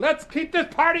Let's keep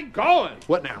this party going.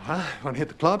 What now, huh? Want to hit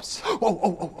the clubs?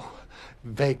 Oh.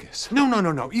 Vegas.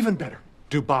 No. Even better.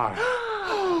 Dubai.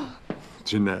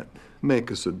 Jeanette,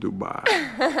 make us a Dubai.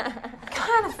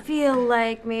 Kind of feel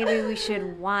like maybe we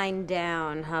should wind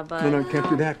down, huh, bud? No, can't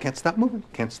do that. Can't stop moving.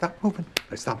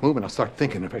 If I stop moving, I'll start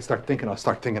thinking. If I start thinking, I'll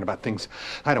start thinking about things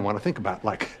I don't want to think about,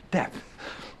 like death.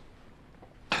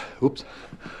 Oops.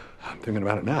 I'm thinking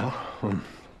about it now.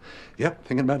 Yep,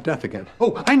 thinking about death again.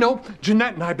 Oh, I know.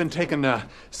 Jeanette and I have been taking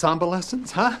samba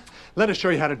lessons, huh? Let us show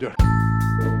you how to do it.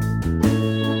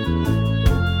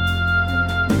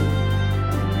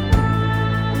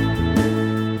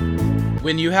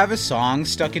 When you have a song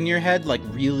stuck in your head, like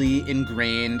really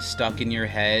ingrained, stuck in your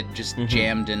head, just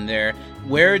jammed in there,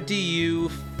 where do you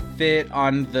fit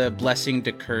on the blessing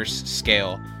to curse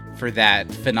scale for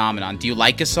that phenomenon? Do you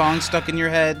like a song stuck in your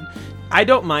head? I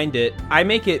don't mind it. I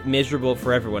make it miserable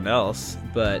for everyone else,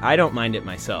 but I don't mind it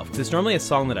myself, because it's normally a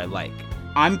song that I like.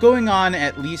 I'm going on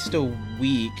at least a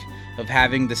week of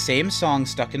having the same song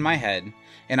stuck in my head,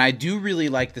 and I do really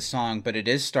like the song, but it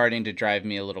is starting to drive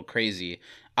me a little crazy.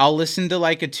 I'll listen to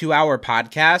like a 2-hour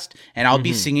podcast, and I'll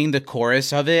be singing the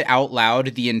chorus of it out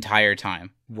loud the entire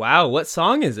time. Wow, what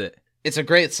song is it? It's a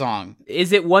great song.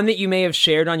 Is it one that you may have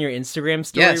shared on your Instagram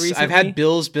story recently? Yes, I've had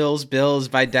Bills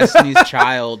by Destiny's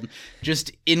Child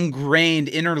just ingrained,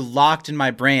 interlocked in my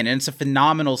brain, and it's a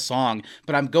phenomenal song,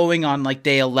 but I'm going on like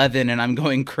day 11, and I'm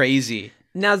going crazy.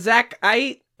 Now, Zach,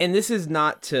 and this is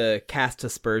not to cast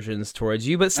aspersions towards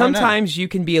you, but sometimes you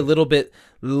can be a little bit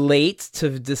late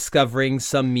to discovering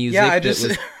some music. Yeah, I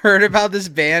just heard about this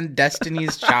band,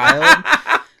 Destiny's Child.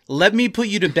 Let me put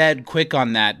you to bed quick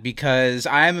on that, because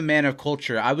I am a man of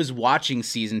culture. I was watching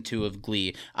season 2 of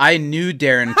Glee. I knew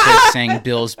Darren Criss sang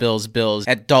Bills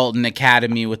at Dalton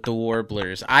Academy with the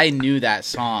Warblers. I knew that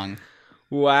song.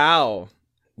 Wow.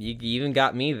 You even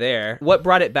got me there. What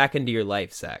brought it back into your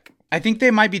life, Zach? I think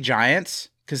they might be Giants,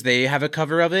 because they have a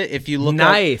cover of it. If you look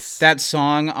up that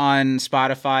song on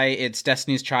Spotify, it's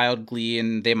Destiny's Child, Glee,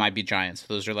 and They Might Be Giants.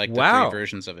 Those are like the 3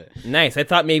 versions of it. Nice. I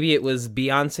thought maybe it was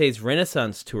Beyonce's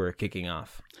Renaissance tour kicking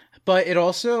off. But it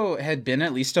also had been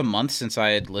at least a month since I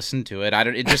had listened to it.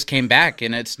 It just came back,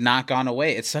 and it's not gone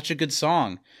away. It's such a good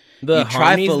song. The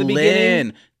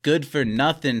trifling, good for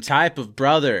nothing type of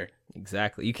brother.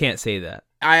 Exactly. You can't say that.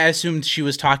 I assumed she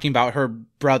was talking about her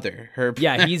brother.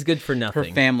 Yeah, he's good for nothing.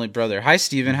 Her family brother. Hi,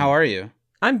 Steven. How are you?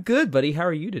 I'm good, buddy. How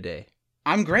are you today?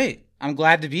 I'm great. I'm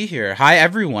glad to be here. Hi,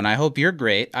 everyone. I hope you're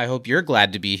great. I hope you're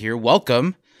glad to be here.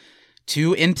 Welcome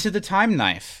to Into the Time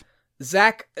Knife.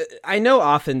 Zach, I know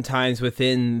oftentimes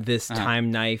within this time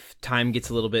knife, time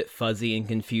gets a little bit fuzzy and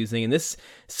confusing, and this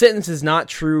sentence is not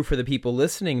true for the people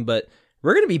listening, but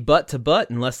we're going to be butt to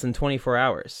butt in less than 24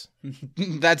 hours.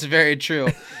 That's very true.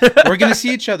 We're going to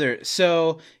see each other.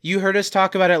 So you heard us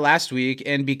talk about it last week,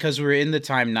 and because we're in the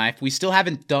time knife, we still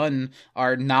haven't done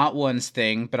our not ones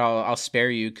thing, but I'll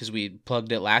spare you because we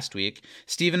plugged it last week.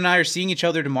 Steven and I are seeing each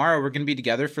other tomorrow. We're going to be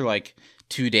together for like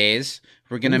 2 days.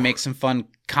 We're going to make some fun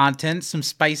content, some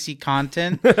spicy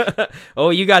content.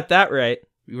 Oh, you got that right.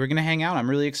 We're going to hang out. I'm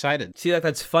really excited. See,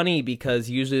 that's funny because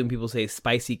usually when people say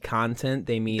spicy content,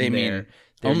 they mean they're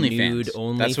nude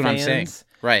only. That's what I'm saying.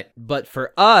 Right. But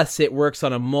for us, it works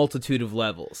on a multitude of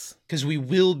levels. Because we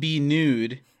will be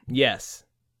nude. Yes.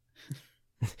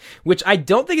 Which I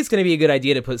don't think it's going to be a good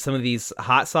idea to put some of these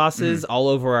hot sauces all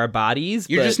over our bodies.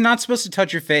 You're just not supposed to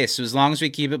touch your face. So as long as we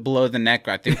keep it below the neck,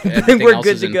 I think everything else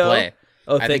is in play.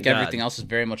 Oh, I think everything else is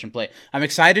very much in play. I'm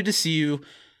excited to see you.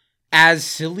 As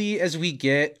silly as we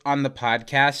get on the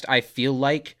podcast, I feel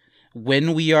like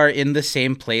when we are in the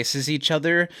same place as each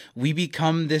other, we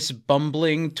become this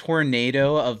bumbling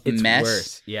tornado of mess.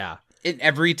 Worse. Yeah.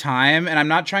 Every time. And I'm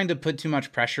not trying to put too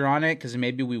much pressure on it because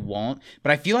maybe we won't,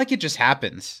 but I feel like it just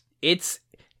happens. It's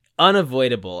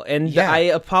unavoidable. And I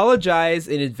apologize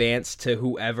in advance to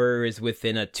whoever is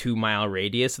within a 2-mile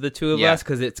radius of the two of us,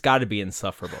 because it's got to be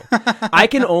insufferable. I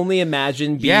can only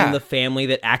imagine being the family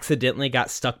that accidentally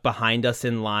got stuck behind us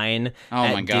in line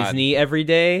at Disney every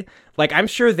day. Like, I'm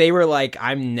sure they were like,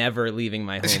 I'm never leaving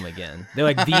my home again. They're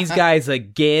like, these guys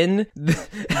again?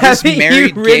 This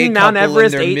married gay couple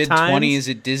Everest in their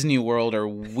mid-20s at Disney World are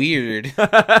weird.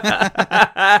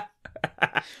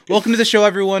 Welcome to the show,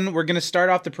 everyone. We're going to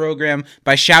start off the program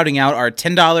by shouting out our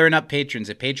 $10 and up patrons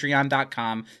at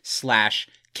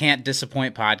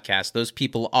patreon.com/can'tdisappointpodcast. Those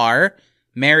people are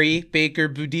Mary Baker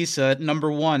Budisa,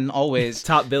 number 1, always.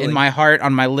 Top billing. In my heart,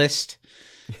 on my list.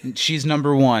 She's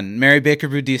number 1, Mary Baker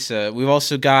Budisa. We've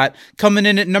also got coming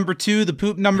in at number 2, the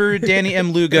poop number, Danny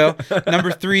M. Lugo.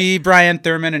 Number 3, Brian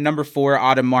Thurman. And number 4,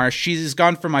 Autumn Marsh. She's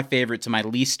gone from my favorite to my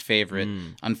least favorite,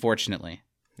 unfortunately.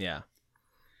 Yeah.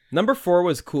 Number 4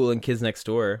 was cool in Kids Next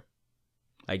Door.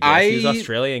 I guess he was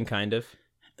Australian, kind of.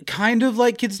 Kind of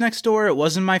like Kids Next Door. It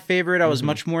wasn't my favorite. I was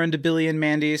much more into Billy and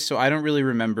Mandy, so I don't really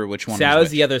remember which one. See, I was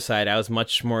which. The other side. I was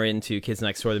much more into Kids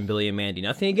Next Door than Billy and Mandy.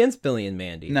 Nothing against Billy and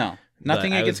Mandy. No,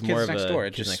 nothing against Kids Next Door.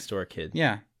 Kids Next Door kid.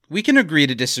 Yeah, we can agree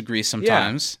to disagree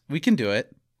sometimes. Yeah. We can do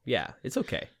it. Yeah, it's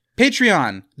okay.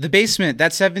 Patreon, The Basement,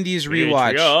 that 70s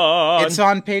rewatch. Patreon. It's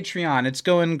on Patreon. It's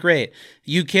going great.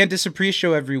 You can't diss a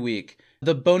pre-show every week.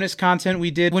 The bonus content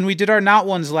we did when we did our Not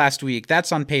Ones last week,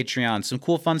 that's on Patreon. Some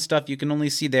cool, fun stuff you can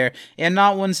only see there. And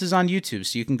Not Ones is on YouTube,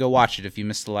 so you can go watch it if you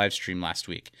missed the live stream last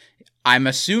week. I'm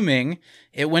assuming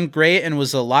it went great and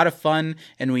was a lot of fun,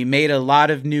 and we made a lot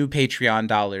of new Patreon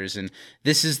dollars. And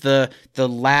this is the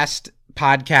last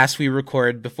podcast we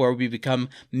record before we become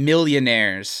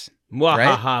millionaires.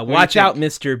 Right? Watch out,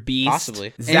 Mr. Beast.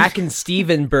 Possibly. Zach and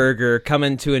Steven Burger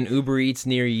coming to an Uber Eats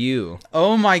near you.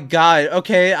 Oh my God.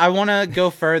 Okay, I want to go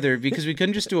further because we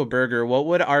couldn't just do a burger. What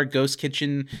would our ghost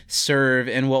kitchen serve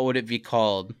and what would it be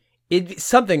called?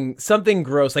 Something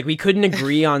gross. Like we couldn't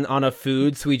agree on a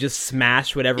food, so we just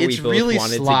smashed whatever we both really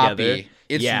wanted sloppy. Together.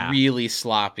 It's really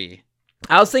sloppy.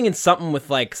 I was thinking something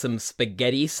with like some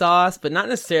spaghetti sauce, but not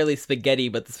necessarily spaghetti,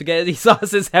 but the spaghetti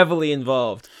sauce is heavily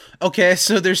involved. Okay,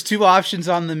 so there's 2 options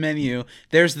on the menu.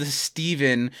 There's the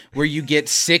Steven, where you get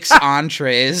 6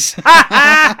 entrees.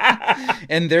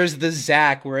 And there's the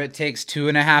Zach, where it takes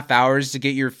 2.5 hours to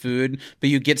get your food, but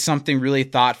you get something really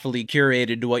thoughtfully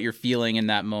curated to what you're feeling in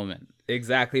that moment.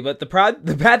 Exactly, but the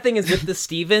bad thing is with the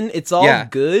Steven, it's all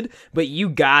good, but you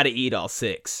gotta eat all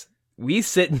 6. We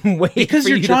sit and wait because for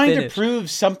you're you trying to to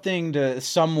prove something to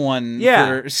someone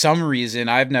for some reason.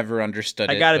 I've never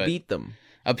understood it. I gotta beat them.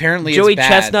 Apparently, Joey it's bad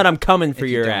Chestnut, I'm coming for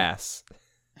your ass.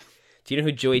 Do you know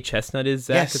who Joey Chestnut is,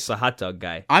 Zach? Yes. It's the hot dog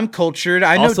guy. I'm cultured.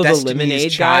 I know also Destiny's the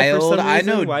Lemonade Child. guy for some I reason?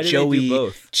 know Why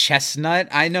Joey Chestnut.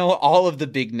 I know all of the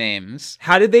big names.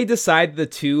 How did they decide the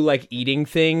 2 like eating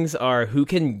things are who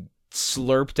can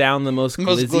slurp down the most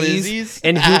glizzies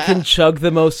and who can chug the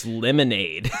most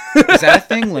lemonade? Is that a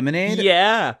thing, lemonade?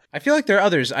 Yeah. I feel like there are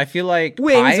others. I feel like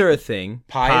wings are a thing.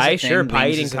 Pie is a sure. thing. Pie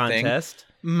Wings eating is a thing. contest.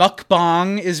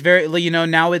 Mukbang is very,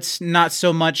 now it's not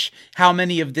so much how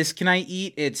many of this can I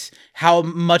eat, it's how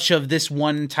much of this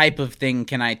one type of thing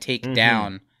can I take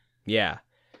down. Yeah.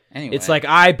 Anyway. It's like,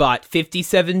 I bought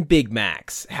 57 Big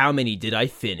Macs. How many did I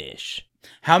finish?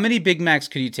 How many Big Macs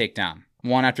could you take down?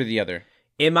 One after the other.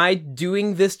 Am I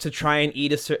doing this to try and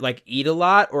eat a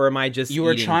lot, or am I just You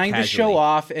are trying casually? to show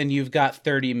off, and you've got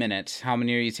 30 minutes. How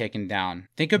many are you taking down?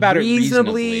 Think about it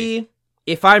reasonably.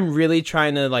 If I'm really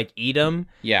trying to like eat them,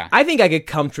 I think I could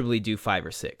comfortably do 5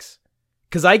 or 6,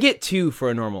 because I get 2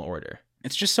 for a normal order.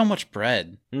 It's just so much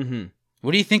bread. Mm-hmm.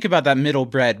 What do you think about that middle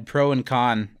bread? Pro and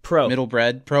con. Pro middle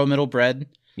bread. Pro middle bread.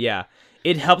 Yeah,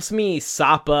 it helps me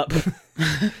sop up.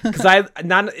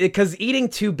 Because eating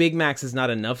 2 Big Macs is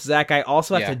not enough, Zach. I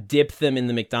also have to dip them in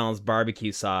the McDonald's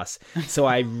barbecue sauce, so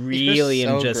I really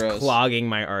am just clogging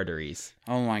my arteries.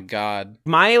 Oh my God!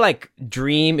 My like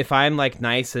dream, if I'm like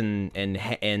nice and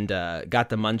got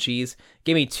the munchies,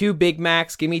 give me 2 Big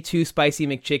Macs, give me 2 spicy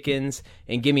McChickens,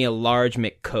 and give me a large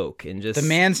McCoke, and just the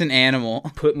man's an animal.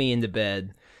 Put me into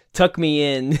bed, tuck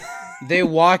me in. They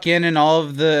walk in and all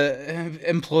of the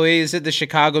employees at the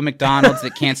Chicago McDonald's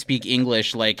that can't speak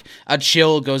English, like a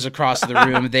chill goes across the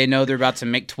room. They know they're about to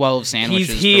make 12 sandwiches.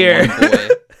 He's here. For one boy.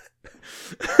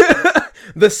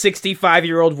 The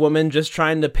 65-year-old woman just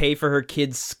trying to pay for her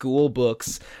kids' school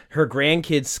books. Her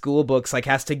grandkids' school books, like,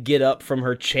 has to get up from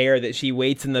her chair that she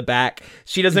waits in the back.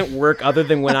 She doesn't work other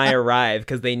than when I arrive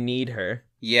because they need her.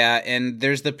 Yeah, and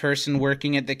there's the person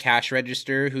working at the cash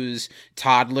register whose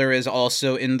toddler is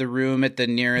also in the room at the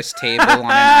nearest table on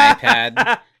an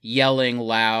iPad, yelling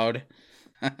loud.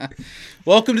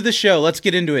 Welcome to the show. Let's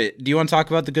get into it. Do you want to talk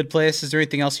about The Good Place? Is there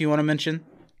anything else you want to mention?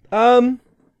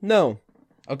 No.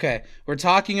 Okay, we're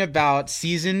talking about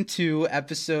Season 2,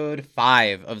 Episode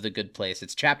 5 of The Good Place.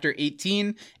 It's Chapter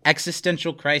 18,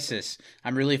 Existential Crisis.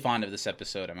 I'm really fond of this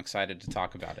episode. I'm excited to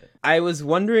talk about it. I was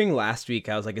wondering last week,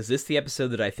 I was like, is this the episode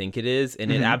that I think it is? And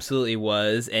it absolutely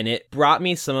was, and it brought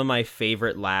me some of my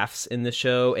favorite laughs in the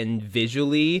show, and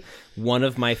visually, one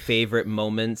of my favorite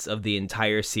moments of the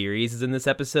entire series is in this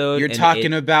episode. You're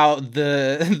talking about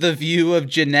the view of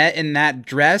Jeanette in that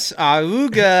dress?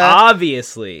 Auga!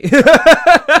 Obviously.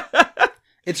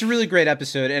 It's a really great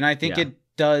episode, and I think it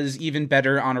does even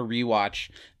better on a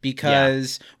rewatch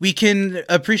because we can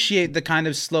appreciate the kind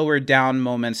of slower down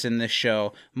moments in this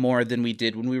show more than we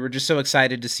did when we were just so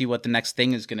excited to see what the next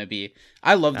thing is going to be.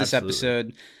 I love this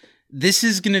episode. This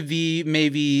is going to be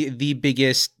maybe the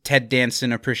biggest Ted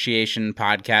Danson appreciation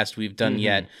podcast we've done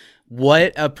yet.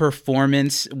 What a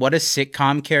performance. What a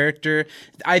sitcom character.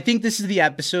 I think this is the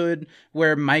episode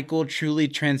where Michael truly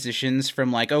transitions from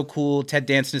like, oh, cool, Ted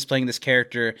Danson is playing this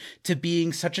character, to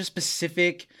being such a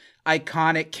specific,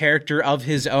 iconic character of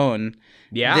his own.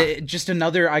 Yeah. Just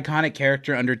another iconic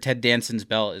character under Ted Danson's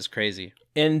belt is crazy.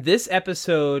 And this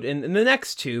episode, and the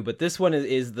next two, but this one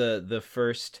is the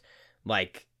first,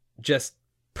 like, just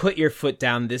put your foot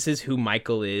down. This is who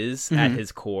Michael is at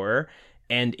his core.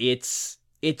 And it's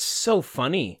so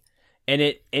funny. And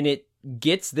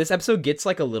this episode gets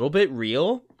like a little bit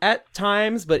real at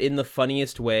times, but in the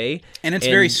funniest way. And it's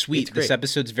very sweet. This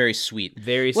episode's very sweet.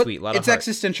 Very sweet. A lot of It's heart.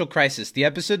 Existential Crisis. The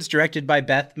episode's directed by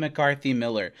Beth McCarthy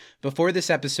Miller. Before this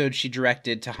episode, she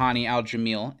directed Tahani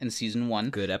Al-Jamil in season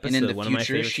 1. Good episode. And in the One of my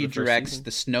future, favorites she of the first directs season.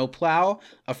 The Snowplow,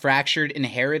 A Fractured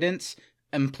Inheritance,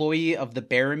 Employee of the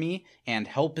Baramy, and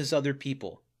Help Is Other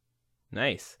People.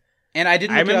 Nice. And I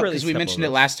didn't look it up remember because these we couple mentioned of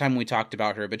it those. last time we talked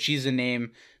about her, but she's a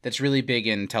name that's really big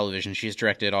in television. She's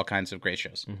directed all kinds of great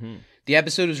shows. Mm-hmm. The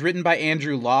episode was written by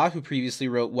Andrew Law, who previously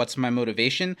wrote What's My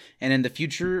Motivation, and in the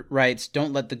future writes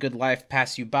Don't Let the Good Life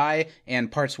Pass You By,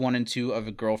 and parts 1 and 2 of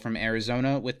A Girl from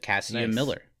Arizona with Cassia Nice.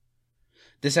 Miller.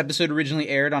 This episode originally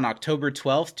aired on October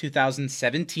 12th,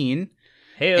 2017.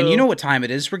 Hey-o. And you know what time it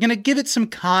is. We're going to give it some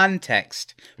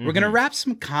context. We're going to Mm-hmm. wrap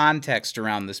some context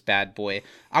around this bad boy.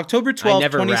 October I 12th,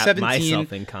 never wrap 2017.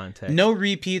 myself in context. No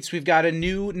repeats. We've got a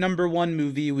new #1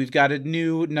 movie. We've got a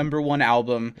new #1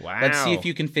 album. Wow. Let's see if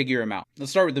you can figure them out. Let's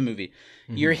start with the movie.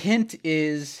 Your hint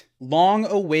is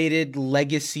long-awaited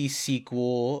legacy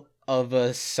sequel of a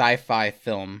sci-fi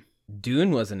film. Dune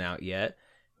wasn't out yet,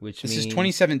 which This means... is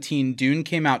 2017. Dune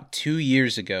came out 2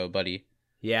 years ago, buddy.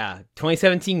 Yeah,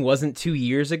 2017 wasn't 2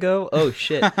 years ago? Oh,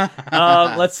 shit.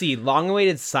 Let's see.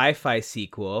 Long-awaited sci-fi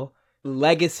sequel.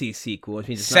 Legacy sequel, which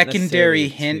means it's not Secondary necessarily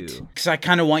hint, two. because I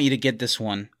kind of want you to get this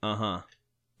one. Uh-huh.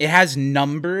 It has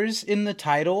numbers in the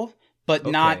title, but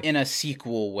not Okay. in a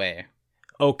sequel way.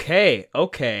 Okay.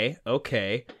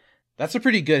 That's a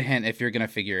pretty good hint if you're going to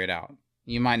figure it out.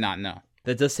 You might not know.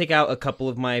 That does take out a couple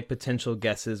of my potential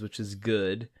guesses, which is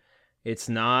good. It's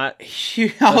not...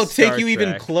 I'll Star take you even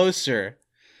Trek. closer.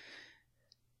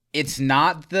 It's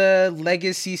not the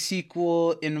legacy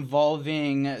sequel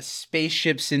involving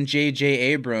spaceships and J.J.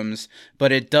 Abrams,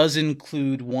 but it does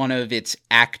include one of its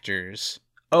actors.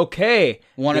 Okay.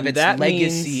 One of then its that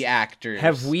legacy means- actors.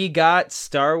 Have we got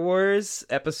Star Wars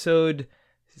Episode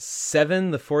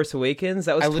 7, The Force Awakens?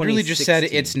 That was I literally just said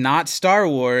 2016. it's not Star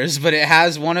Wars, but it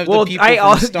has one of Well, the people I from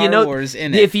also, Star Wars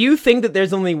in it. If you think that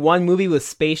there's only one movie with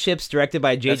spaceships directed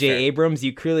by J.J. fair. Abrams,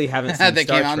 you clearly haven't seen that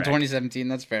Star came out in Trek. 2017.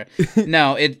 That's fair.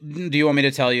 No, do you want me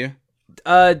to tell you?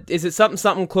 Is it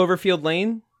something Cloverfield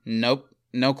Lane? Nope.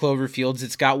 No Cloverfields.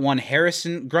 It's got one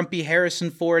grumpy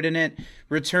Harrison Ford in it,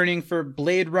 returning for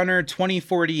Blade Runner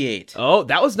 2048. Oh,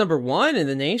 that was #1 in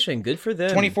the nation. Good for them.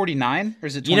 2049? Or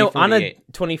is it 2048? You know, on a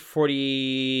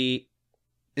 2040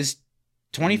 Is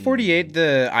 2048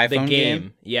 the iPhone the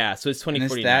game. Yeah, so it's And is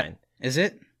 2049. Is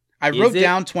it? I Is wrote it?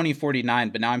 down 2049,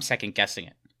 but now I'm second guessing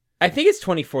it. I think it's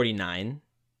 2049.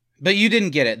 But you didn't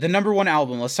get it. The #1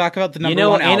 album. Let's talk about the #1 You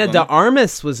know, Ana album. de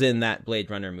Armas was in that Blade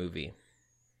Runner movie.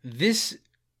 This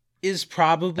is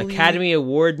probably Academy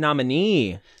Award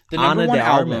nominee. the Ana #1 de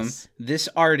album. Armas. This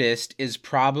artist is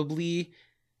probably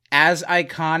as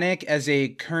iconic as a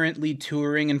currently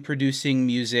touring and producing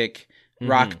music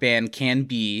rock band can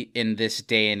be in this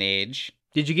day and age.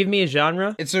 Did you give me a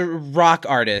genre? It's a rock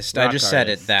artist. I Rock just said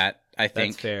it. artist. That I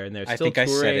think. That's fair. And they're I still think I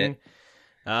said touring. it.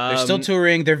 They're still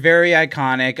touring. They're very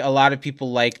iconic. A lot of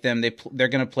people like them. They're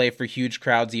going to play for huge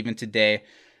crowds even today.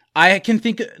 I can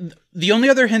think the only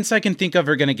other hints I can think of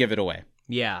are going to give it away.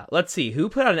 Yeah, let's see. Who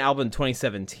put out an album in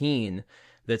 2017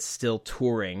 that's still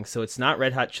touring? So it's not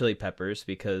Red Hot Chili Peppers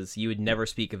because you would never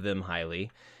speak of them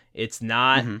highly. It's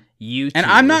not U2. And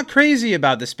I'm not crazy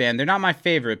about this band. They're not my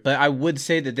favorite, but I would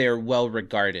say that they are well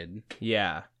regarded.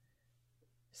 Yeah.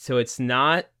 So it's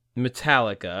not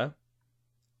Metallica.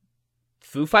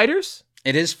 Foo Fighters?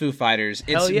 It is Foo Fighters.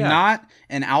 Hell It's yeah. not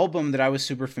an album that I was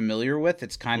super familiar with.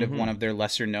 It's kind of one of their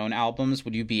lesser known albums.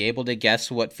 Would you be able to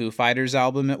guess what Foo Fighters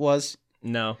album it was?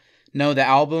 No. No, the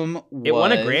album was... It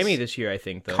won a Grammy this year, I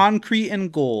think, though. Concrete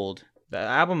and Gold. The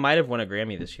album might have won a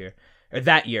Grammy this year. Or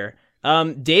that year.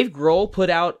 Dave Grohl put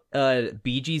out a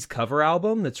Bee Gees cover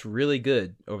album that's really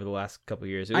good over the last couple of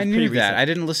years. It was I pretty knew that. recent. I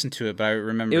didn't listen to it, but I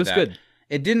remember that. It was good.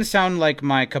 It didn't sound like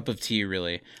my cup of tea,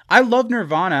 really. I love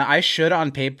Nirvana. I should,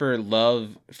 on paper,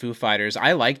 love Foo Fighters.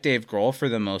 I like Dave Grohl for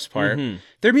the most part.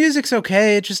 Their music's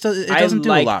okay. It just it doesn't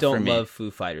do a lot don't for me. love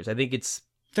Foo Fighters. I think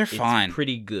They're it's fine.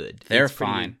 pretty good. They're It's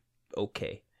pretty fine.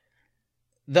 Okay.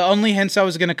 The only hints I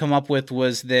was going to come up with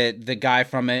was that the guy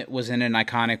from it was in an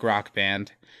iconic rock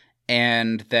band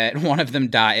and that one of them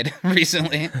died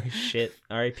recently. Shit,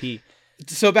 R.I.P.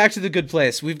 So back to The Good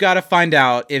Place. We've got to find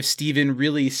out if Steven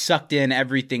really sucked in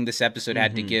everything this episode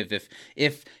had to give,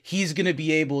 if he's going to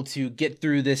be able to get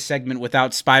through this segment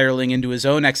without spiraling into his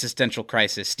own existential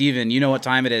crisis. Steven, you know what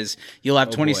time it is. You'll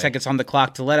have 20 seconds on the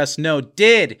clock to let us know.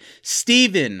 Did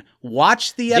Steven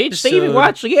watch the episode? Did Steven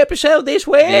watch the episode this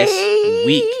week?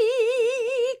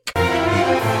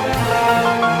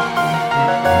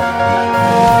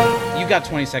 You got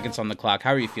 20 seconds on the clock.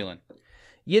 How are you feeling?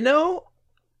 You know,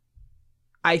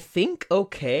 I think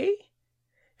okay.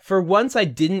 For once, I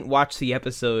didn't watch the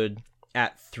episode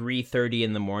at 3:30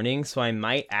 in the morning, so I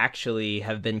might actually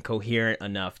have been coherent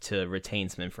enough to retain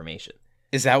some information.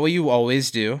 Is that what you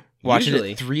always do? Watch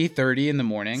Usually. it at 3:30 in the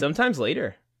morning? Sometimes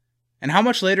later. And how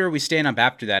much later are we staying up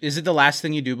after that? Is it the last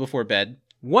thing you do before bed?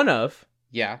 One of.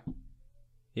 Yeah.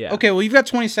 Yeah. Okay, well, you've got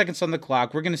 20 seconds on the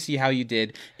clock. We're going to see how you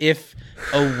did. If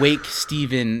awake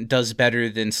Steven does better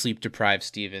than sleep-deprived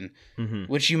Steven,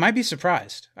 which you might be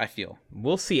surprised, I feel.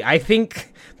 We'll see. I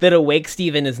think that awake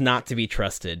Steven is not to be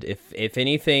trusted. If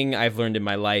anything I've learned in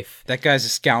my life. That guy's a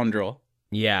scoundrel.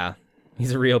 Yeah.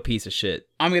 He's a real piece of shit.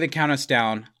 I'm going to count us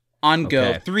down. On go.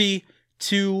 Okay. 3,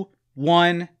 2,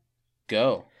 1,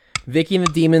 go. Vicky and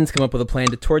the demons come up with a plan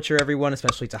to torture everyone,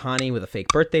 especially Tahani, with a fake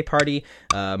birthday party.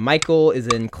 Michael is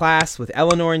in class with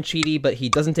Eleanor and Chidi, but he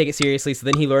doesn't take it seriously, so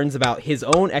then he learns about his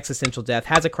own existential death,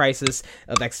 has a crisis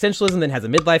of existentialism, then has a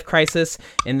midlife crisis,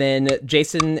 and then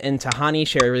Jason and Tahani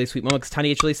share a really sweet moment because Tahani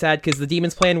gets really sad because the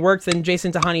demon's plan worked, then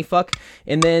Jason and Tahani fuck,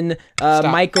 and then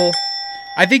Michael...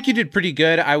 I think you did pretty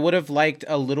good. I would have liked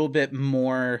a little bit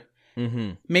more...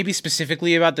 Maybe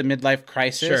specifically about the midlife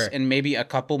crisis, and maybe a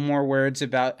couple more words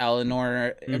about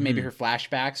Eleanor, maybe her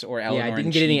flashbacks or Eleanor. Yeah, I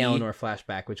didn't get any Eleanor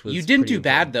flashback, which was you didn't do important.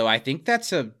 bad though. I think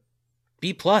that's a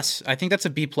B plus. I think that's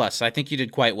a B plus. I think you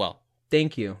did quite well.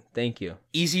 Thank you.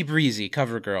 Easy breezy,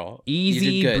 cover girl.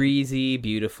 Easy breezy,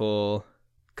 beautiful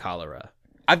cholera.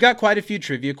 I've got quite a few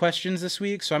trivia questions this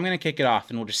week, so I'm going to kick it off,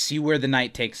 and we'll just see where the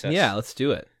night takes us. Yeah, let's do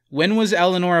it. When was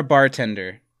Eleanor a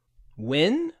bartender?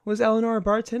 When was Eleanor a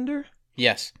bartender?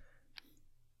 Yes.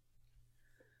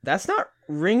 That's not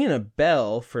ringing a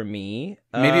bell for me.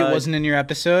 Maybe it wasn't in your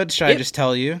episode. Should I just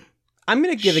tell you? I'm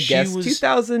going to give a guess.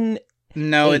 2000.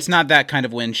 No, it's not that kind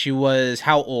of when. She was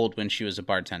how old when she was a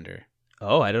bartender?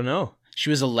 Oh, I don't know. She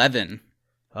was 11.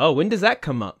 Oh, when does that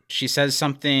come up? She says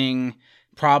something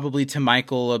probably to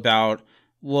Michael about,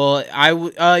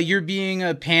 well, you're being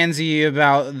a pansy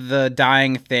about the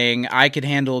dying thing. I could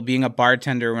handle being a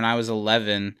bartender when I was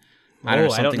 11. I don't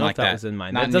know, something like that. Was in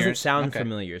mine. Not that in doesn't yours? sound Okay.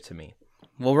 familiar to me.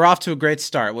 Well, we're off to a great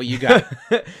start. What you got?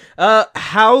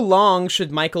 How long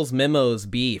should Michael's memos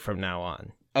be from now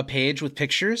on? A page with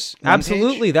pictures? One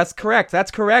Absolutely. page?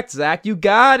 That's correct, Zach. You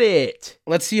got it.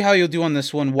 Let's see how you'll do on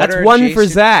this one. That's one for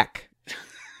Zach.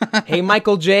 Hey,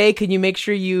 Michael J., can you make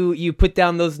sure you put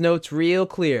down those notes real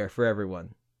clear for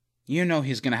everyone? You know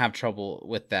he's going to have trouble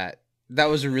with that. That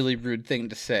was a really rude thing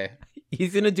to say.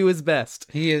 He's going to do his best.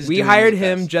 He is. We doing hired his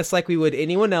him best. just like we would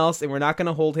anyone else, and we're not going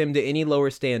to hold him to any lower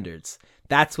standards.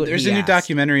 That's what There's he a new asked.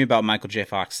 documentary about Michael J.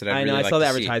 Fox that I know. really I like saw the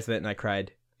to see. advertisement and I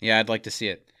cried. Yeah, I'd like to see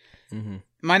it.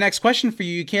 My next question for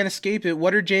you can't escape it.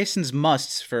 What are Jason's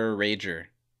musts for a rager?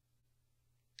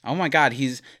 Oh my God,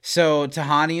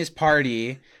 Tahani's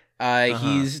party.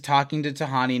 He's talking to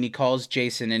Tahani and he calls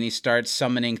Jason and he starts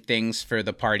summoning things for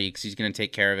the party because he's going to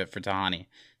take care of it for Tahani.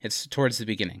 It's towards the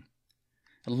beginning.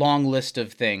 A long list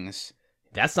of things.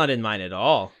 That's not in mine at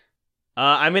all.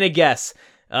 I'm going to guess.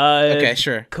 Okay,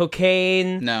 sure.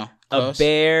 Cocaine. No. A Close.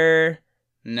 bear.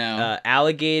 No.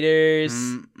 Alligators.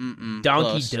 Donkey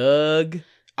Close. Doug.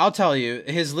 I'll tell you,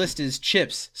 his list is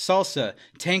chips, salsa,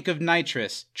 tank of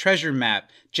nitrous, treasure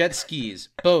map, jet skis,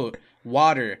 boat,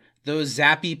 water, those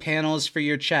zappy panels for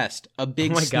your chest, a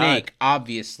big snake,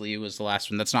 obviously was the last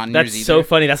one. That's not in yours either. That's so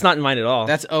funny. That's not in mine at all.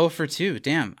 That's 0 for 2.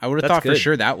 Damn, I would have That's thought for good.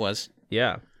 sure that was.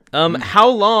 Yeah. How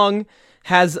long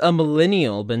has a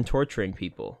millennial been torturing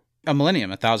people? A millennium,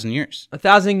 1,000 years.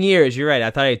 1,000 years. You're right. I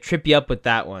thought I'd trip you up with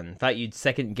that one. Thought you'd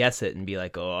second guess it and be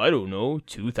like, oh, I don't know,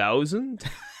 2,000?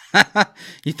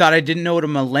 You thought I didn't know what a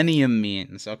millennium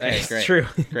means. Okay, That's great. true.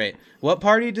 Great. What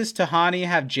party does Tahani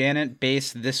have Janet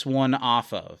base this one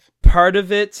off of? Part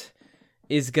of it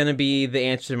is going to be the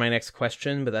answer to my next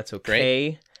question, but that's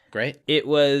okay. Great. It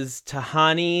was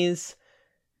Tahani's...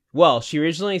 Well, she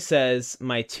originally says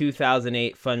my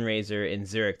 2008 fundraiser in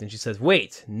Zurich. Then she says,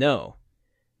 wait, no,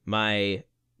 my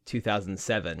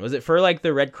 2007. Was it for like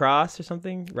the Red Cross or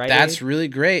something? Right? That's really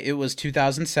great. It was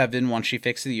 2007 once she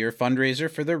fixed the year fundraiser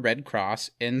for the Red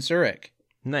Cross in Zurich.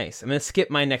 Nice. I'm going to skip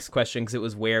my next question because it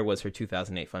was where was her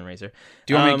 2008 fundraiser.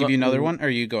 Do you want me to give you another one? Or are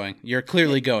you going? You're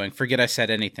clearly going. Forget I said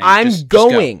anything. I'm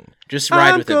going. Just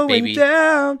ride with it, baby.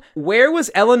 Down. Where was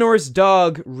Eleanor's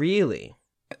dog really?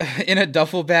 In a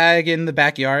duffel bag in the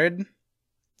backyard?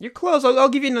 You're close. I'll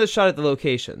give you another shot at the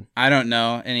location. I don't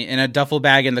know. In a duffel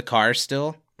bag in the car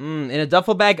still? In a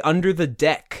duffel bag under the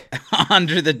deck.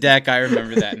 Under the deck, I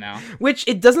remember that now. Which,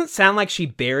 it doesn't sound like she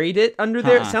buried it under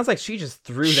there. It sounds like she just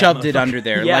shoved it under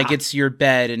there, yeah. like it's your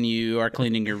bed and you are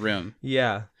cleaning your room.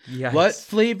 Yeah. Yes. What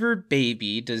flavor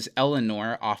baby does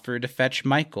Eleanor offer to fetch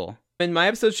Michael? In my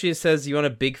episode, she says, "You want a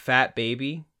big fat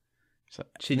baby?"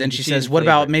 Then she says, "What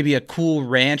about maybe a Cool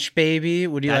Ranch baby?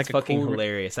 Would you That's like a fucking cool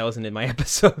hilarious. That wasn't in my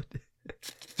episode.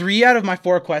 3 out of my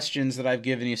 4 questions that I've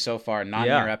given you so far, not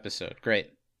in your episode.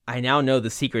 Great. I now know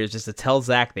the secret is just to tell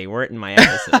Zach they weren't in my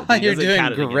episode. You're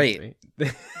doing great.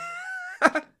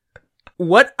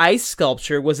 What ice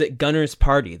sculpture was at Gunner's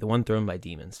party? The one thrown by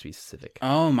demons, to be specific.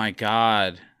 Oh my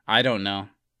god. I don't know.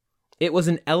 It was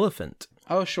an elephant.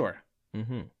 Oh, sure.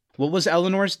 Mm-hmm. What was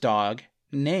Eleanor's dog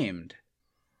named?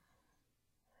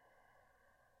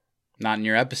 Not in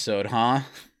your episode, huh?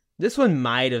 This one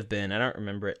might have been. I don't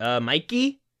remember it.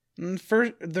 Mikey?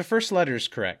 The first letter is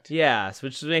correct. Yeah,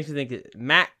 which makes me think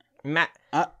mac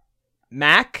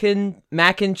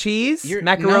and cheese?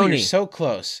 Macaroni. No, you're so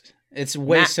close. It's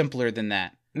way simpler than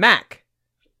that. Max.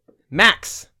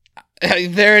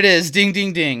 There it is. Ding,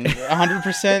 ding, ding.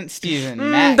 100% Steven.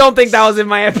 Don't think that was in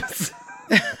my episode.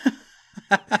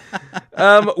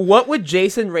 What would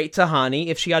Jason rate Tahani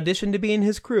if she auditioned to be in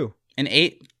his crew? An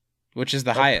 8, which is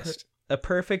the highest. A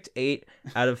perfect 8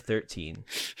 out of 13.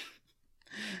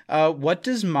 What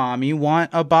does mommy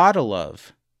want a bottle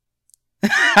of?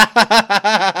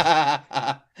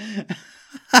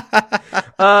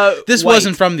 This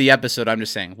wasn't from the episode, I'm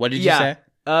just saying. What did you say?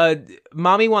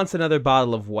 Mommy wants another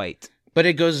bottle of white. But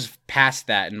it goes past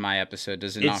that in my episode,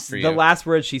 does it not for you? The last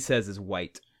word she says is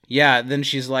white. Yeah, then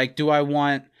she's like, do I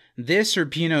want this or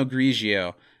Pinot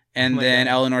Grigio? And then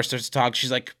Eleanor starts to talk.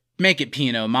 She's like, make it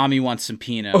Pinot. Mommy wants some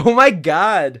Pinot. Oh my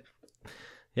god.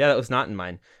 Yeah, that was not in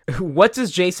mine. What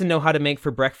does Jason know how to make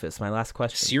for breakfast? My last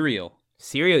question. Cereal.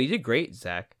 You did great,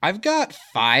 Zach. I've got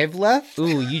 5 left.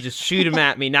 Ooh, you just shoot him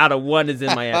at me. Not a 1 is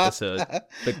in my episode.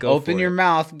 But go Open your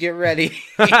mouth. Get ready.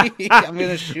 I'm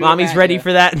gonna shoot. Mommy's ready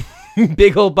for that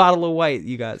big old bottle of white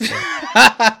you got. So.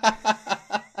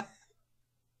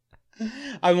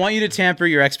 I want you to tamper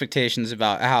your expectations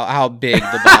about how big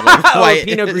the bottle of white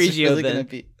Pinot is Grigio really then. gonna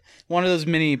be. One of those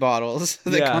mini bottles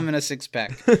that come in a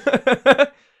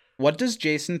 6-pack. What does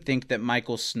Jason think that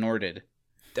Michael snorted?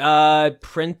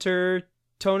 Printer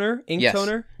toner? Ink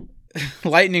toner?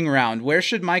 Lightning round. Where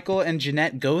should Michael and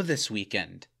Jeanette go this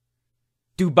weekend?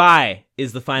 Dubai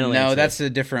is the final answer. No, that's a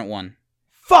different one.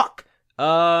 Fuck!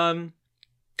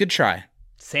 Good try.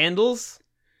 Sandals?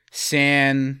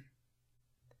 San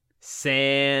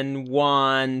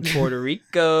Juan, Puerto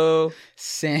Rico.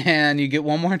 You get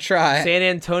one more try. San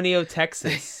Antonio,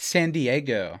 Texas. San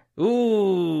Diego.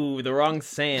 Ooh, the wrong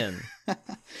San.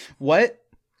 What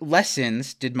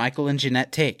lessons did Michael and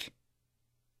Jeanette take?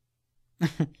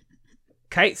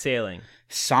 Kite sailing.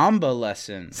 Samba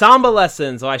lessons.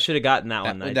 Oh, I should have gotten that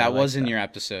one. That was in your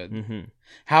episode. Mm-hmm.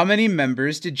 How many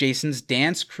members did Jason's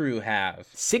dance crew have?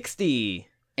 60.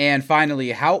 And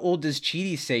finally, how old does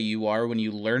Chidi say you are when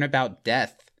you learn about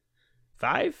death?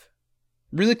 5?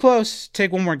 Really close.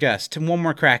 Take one more guess. One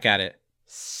more crack at it.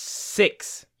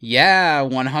 6. Yeah,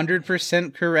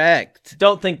 100% correct.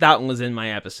 Don't think that one was in my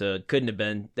episode. Couldn't have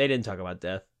been. They didn't talk about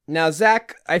death. Now,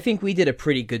 Zach, I think we did a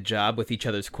pretty good job with each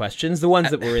other's questions, the ones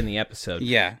that were in the episode.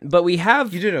 Yeah. But we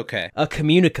have... You did okay. A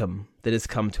communicum that has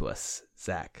come to us,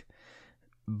 Zach.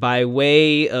 By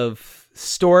way of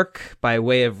stork, by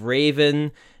way of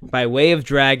raven, by way of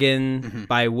dragon,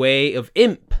 by way of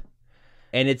imp.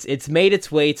 And it's made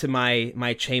its way to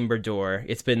my chamber door.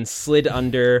 It's been slid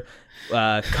under,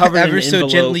 covered in an Ever so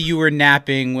envelope. gently you were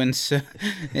napping when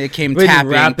it came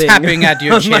tapping at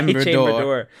your chamber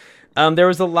door. There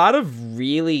was a lot of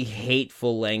really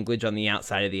hateful language on the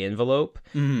outside of the envelope,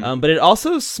 but it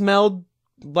also smelled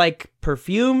like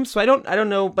perfume. So I don't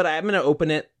know, but I'm gonna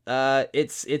open it.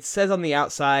 It says on the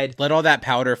outside. Let all that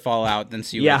powder fall out, then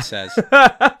see what it says.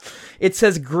 It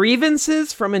says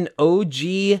grievances from an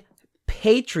OG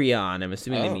Patreon. I'm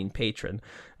assuming they mean patron.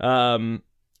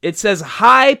 It says,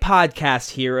 hi, podcast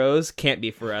heroes. Can't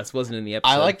be for us. Wasn't in the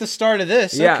episode. I like the start of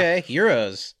this. Yeah. Okay,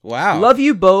 heroes. Wow. Love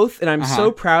you both, and I'm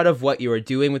so proud of what you are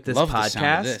doing with this podcast. The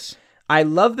sound of this. I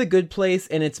love The Good Place,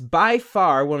 and it's by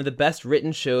far one of the best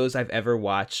written shows I've ever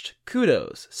watched.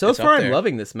 Kudos. So far, I'm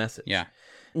loving this message. Yeah.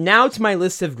 Now to my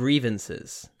list of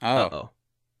grievances. Oh.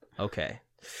 Okay.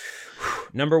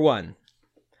 Number 1.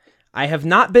 I have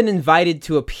not been invited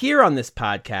to appear on this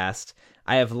podcast.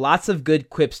 I have lots of good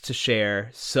quips to share,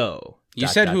 so... You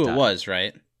said who it was,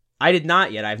 right? I did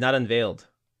not yet. I have not unveiled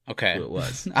who it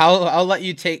was. I'll let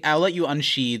you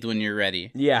unsheathe when you're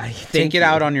ready. Yeah, take it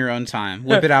out on your own time.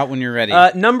 Whip it out when you're ready.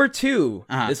 Number 2.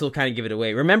 This will kind of give it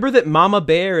away. Remember that Mama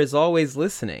Bear is always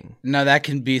listening. No, that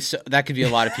could be a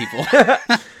lot of people.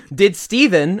 Did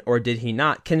Steven, or did he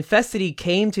not, confess that he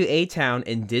came to A-Town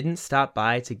and didn't stop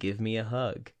by to give me a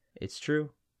hug? It's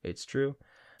true. It's true.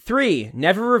 3.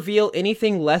 Never reveal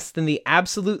anything less than the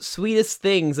absolute sweetest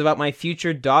things about my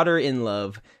future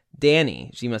daughter-in-love,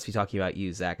 Danny. She must be talking about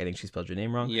you, Zach. I think she spelled your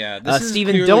name wrong. Yeah, this is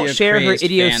Steven, clearly don't a share her crazed fan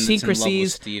that's in love with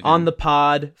idiosyncrasies Steven. on the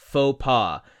pod, faux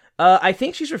pas. I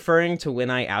think she's referring to when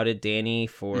I outed Danny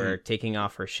for taking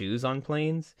off her shoes on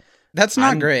planes. That's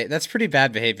not great. That's pretty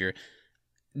bad behavior.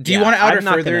 Do you want to out her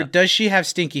further? Does she have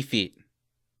stinky feet?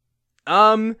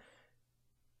 Not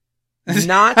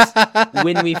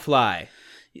when we fly.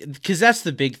 Because that's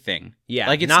the big thing. Yeah,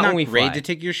 like it's not not when we great fly. to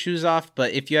take your shoes off,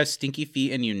 but if you have stinky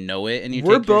feet and you know it, and We're take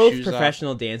your both shoes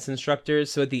professional dance instructors,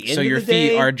 so at the end so of your the day,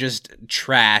 feet are just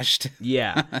trashed.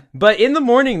 Yeah, but in the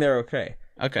morning they're okay.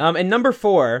 Okay. And number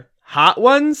 4, hot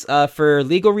ones. For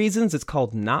legal reasons, it's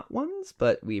called not ones,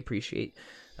 but we appreciate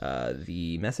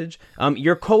the message.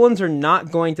 Your colons are not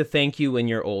going to thank you when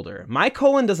you're older. My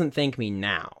colon doesn't thank me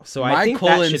now, so I think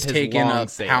that ship has taken long a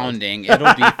sailed. pounding.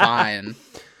 It'll be fine.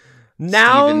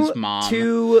 Now Steven's mom.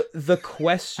 to the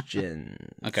questions.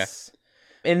 Okay.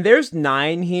 And there's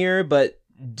 9 here, but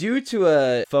due to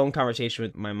a phone conversation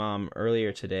with my mom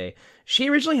earlier today, she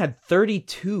originally had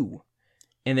 32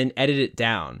 and then edited it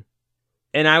down.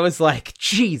 And I was like,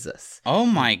 Jesus. Oh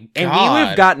my God. And we would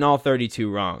have gotten all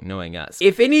 32 wrong, knowing us.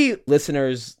 If any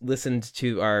listeners listened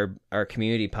to our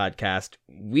community podcast,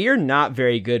 we're not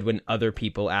very good when other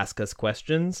people ask us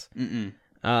questions. We're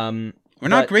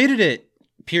not great at it.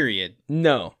 Period.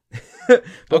 No.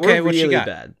 Okay, we're what you really got?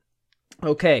 bad.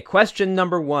 Okay, question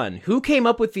number 1. Who came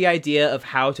up with the idea of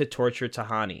how to torture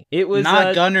Tahani? It was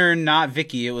not Gunnar, not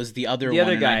Vicky. It was the other one. The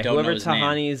other and guy, I don't whoever know his name.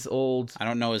 Tahani's old I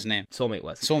don't know his name. soulmate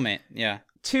was. Soulmate, yeah.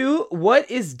 2, what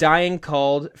is dying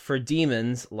called for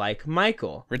demons like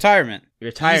Michael? Retirement.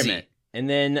 Retirement. And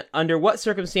then, under what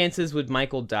circumstances would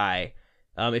Michael die?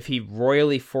 If he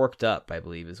royally forked up, I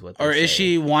believe is what they Or say. is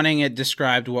she wanting it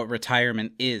described what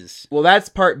retirement is? Well, that's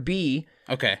part B.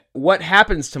 Okay. What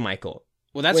happens to Michael?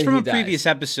 Well, that's when from he a previous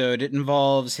episode. It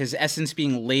involves his essence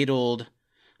being ladled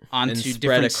onto and spread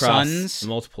different across suns.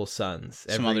 multiple suns.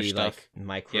 Some every, other stuff.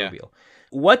 Like, microbial.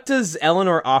 What does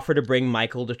Eleanor offer to bring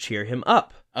Michael to cheer him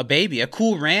up? A baby. A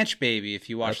Cool Ranch baby, if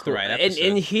you watch the right episode.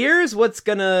 And here's what's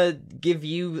gonna give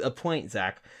you a point,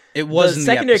 Zach. It was the in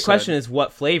secondary episode. question is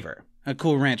what flavor? A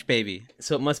Cool Ranch baby.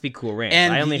 So it must be Cool Ranch.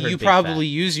 And I only heard you Big probably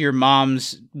Fat. use your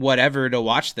mom's whatever to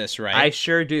watch this, right? I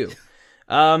sure do.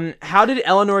 How did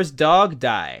Eleanor's dog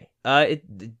die? It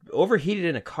overheated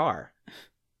in a car.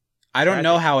 I don't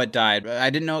know how it died. I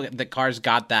didn't know the cars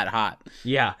got that hot.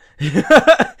 Yeah.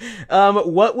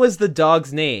 What was the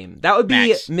dog's name? That would be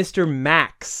Max. Mr.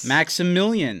 Max.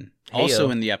 Maximilian, also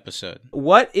Heyo. in the episode.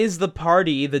 What is the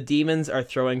party the demons are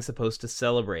throwing supposed to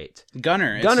celebrate?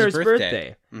 Gunnar. It's Gunner's his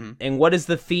birthday. Mhm. And what is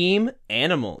the theme?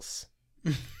 Animals.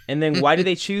 And then why did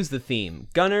they choose the theme?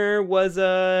 Gunnar was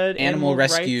an Animal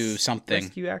rescue rights something.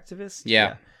 rescue activist?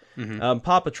 Yeah.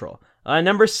 Paw Patrol.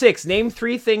 Number 6. Name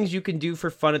 3 things you can do for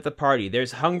fun at the party.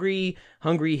 There's hungry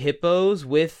hippos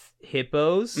with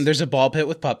hippos. There's a ball pit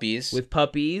with puppies. With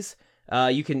puppies.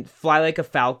 You can fly like a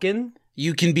falcon.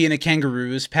 You can be in a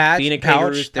kangaroo's pouch. Be in a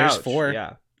kangaroo's There's pouch. 4.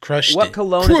 Yeah. Crushed What it.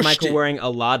 cologne Crushed is Michael it. wearing a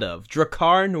lot of?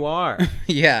 Dracar Noir.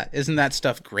 Yeah, isn't that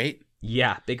stuff great?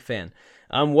 Yeah, big fan.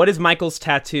 What is Michael's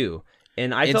tattoo?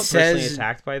 And I felt personally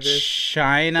attacked by this.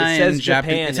 China It says and Japan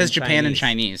Japan. It says in Japan and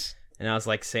Chinese. Chinese. And I was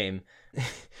like, same.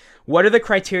 What are the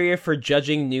criteria for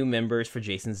judging new members for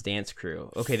Jason's dance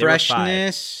crew? Okay, there were 5.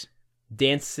 Freshness.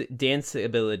 Dance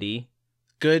ability.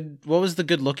 Good. What was the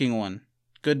good looking one?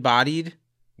 Good bodied.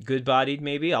 Good bodied,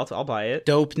 maybe. I'll buy it.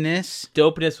 Dopeness.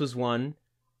 Dopeness was 1.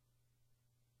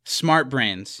 Smart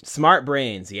brains. Smart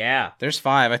brains, yeah. There's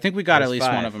 5. I think we got There's at least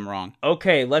 5. one of them wrong.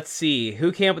 Okay, let's see.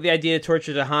 Who came up with the idea to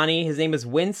torture Tahani? His name is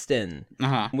Winston.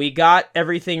 Uh-huh. We got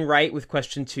everything right with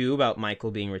question 2 about Michael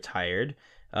being retired.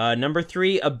 Number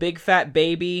 3, a big fat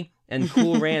baby, and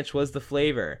Cool Ranch was the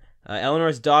flavor.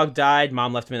 Eleanor's dog died.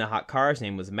 Mom left him in a hot car. His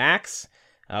name was Max.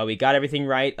 We got everything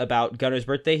right about Gunner's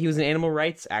birthday. He was an animal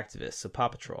rights activist, so Paw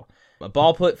Patrol. A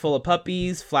ball pit full of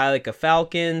puppies, fly like a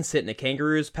falcon, sit in a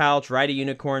kangaroo's pouch, ride a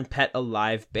unicorn, pet a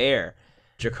live bear.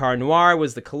 Dracar Noir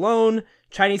was the cologne.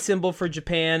 Chinese symbol for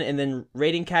Japan, and then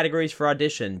rating categories for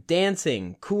audition: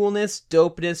 dancing, coolness,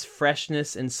 dopeness,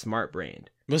 freshness, and smart brain.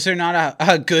 Was there not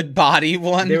a good body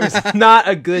one? There was not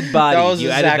a good body. That was you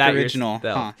the added Zach that original.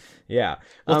 Yourself. Yeah.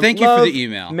 Well, thank you for the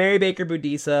email. Mary Baker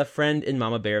Budisa, friend and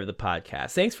mama bear of the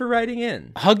podcast. Thanks for writing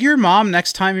in. Hug your mom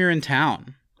next time you're in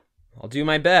town. I'll do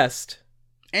my best.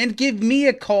 And give me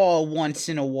a call once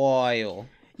in a while.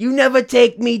 You never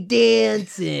take me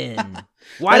dancing.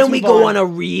 Why Let's don't we move go on. on a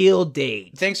real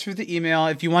date? Thanks for the email.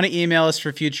 If you want to email us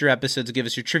for future episodes, give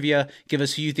us your trivia, give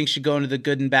us who you think should go into the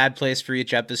good and bad place for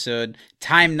each episode,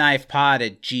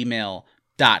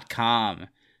 timeknifepod@gmail.com.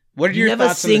 What are your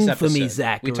thoughts on this episode? For me,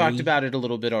 Zachary. We talked about it a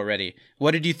little bit already.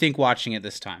 What did you think watching it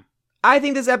this time? I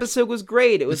think this episode was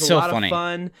great. It was It's a so lot funny. of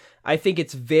fun. I think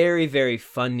it's very, very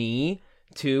funny,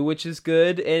 too, which is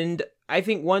good. And I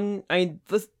think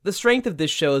the strength of this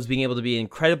show is being able to be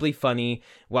incredibly funny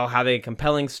while having a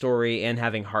compelling story and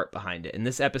having heart behind it. And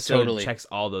this episode checks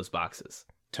all those boxes.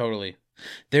 Totally.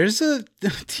 There's a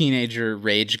teenager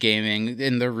rage gaming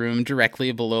in the room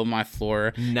directly below my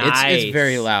floor. Nice. It's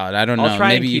very loud. I don't know.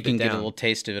 Maybe you can get a little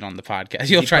taste of it on the podcast.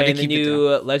 You'll try to keep the it new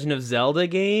down. Legend of Zelda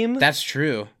game. That's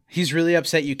true. He's really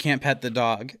upset you can't pet the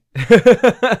dog.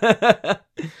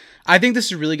 I think this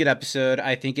is a really good episode.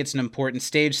 I think it's an important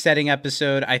stage setting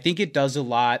episode. I think it does a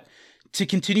lot to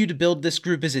continue to build this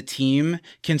group as a team,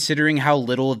 considering how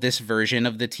little this version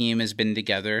of the team has been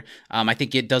together. I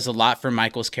think it does a lot for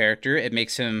Michael's character. It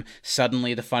makes him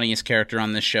suddenly the funniest character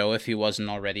on the show if he wasn't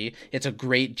already. It's a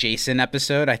great Jason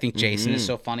episode. I think Jason is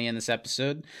so funny in this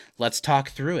episode. Let's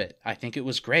talk through it. I think it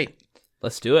was great.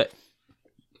 Let's do it.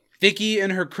 Vicky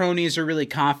and her cronies are really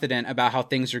confident about how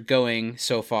things are going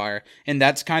so far, and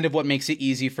that's kind of what makes it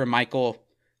easy for Michael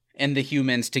and the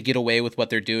humans to get away with what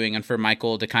they're doing, and for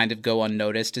Michael to kind of go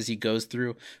unnoticed as he goes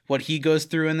through what he goes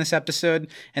through in this episode.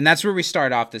 And that's where we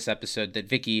start off this episode, that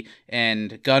Vicky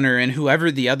and Gunnar and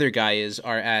whoever the other guy is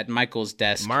are at Michael's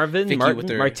desk.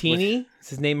 Martini? Is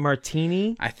his name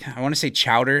Martini? I want to say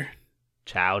Chowder.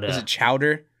 Chowder. Is it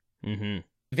Chowder? Mm-hmm.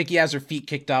 Vicky has her feet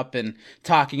kicked up and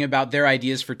talking about their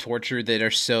ideas for torture that are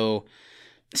so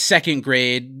second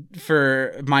grade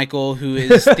for Michael, who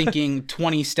is thinking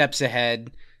 20 steps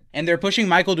ahead. And they're pushing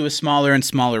Michael to a smaller and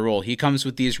smaller role. He comes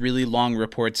with these really long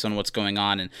reports on what's going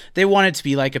on, and they want it to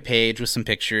be like a page with some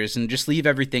pictures and just leave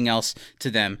everything else to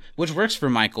them, which works for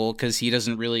Michael because he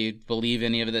doesn't really believe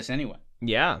any of this anyway.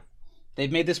 Yeah.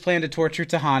 They've made this plan to torture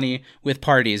Tahani with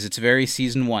parties. It's very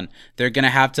season 1. They're going to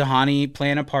have Tahani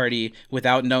plan a party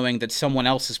without knowing that someone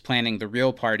else is planning the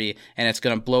real party, and it's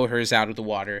going to blow hers out of the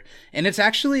water. And it's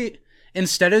actually,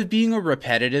 instead of being a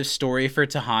repetitive story for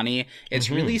Tahani, it's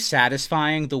really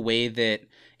satisfying the way that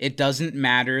it doesn't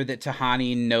matter that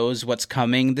Tahani knows what's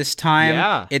coming this time.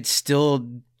 Yeah. It still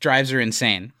drives her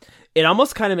insane. It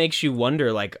almost kind of makes you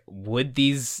wonder, like, would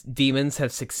these demons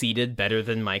have succeeded better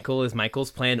than Michael? Is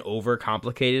Michael's plan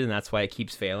overcomplicated and that's why it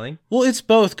keeps failing? Well, it's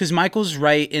both, because Michael's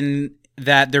right in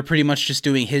that they're pretty much just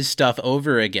doing his stuff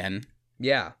over again.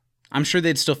 Yeah. I'm sure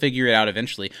they'd still figure it out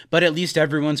eventually, but at least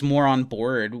everyone's more on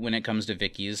board when it comes to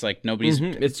Vicky's. Like, nobody's...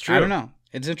 It's true. I don't know.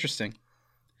 It's interesting.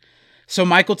 So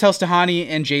Michael tells Tahani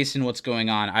and Jason what's going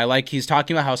on. He's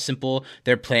talking about how simple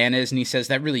their plan is, and he says,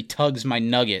 that really tugs my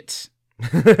nuggets.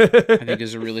 I think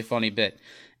is a really funny bit.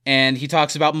 And he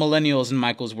talks about millennials in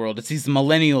Michael's world. It's these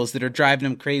millennials that are driving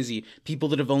him crazy. People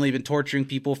that have only been torturing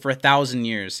people for 1,000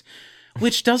 years.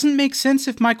 Which doesn't make sense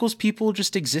if Michael's people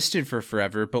just existed for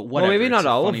forever, but whatever. Well, maybe not it's a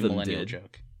all funny of them millennial did.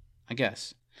 joke, I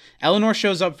guess. Eleanor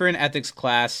shows up for an ethics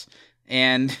class,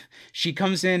 and she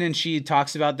comes in and she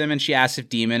talks about them, and she asks if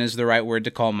demon is the right word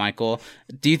to call Michael.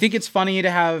 Do you think it's funny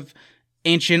to have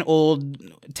ancient old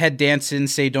Ted Danson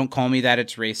say, "Don't call me that,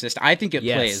 it's racist"? I think it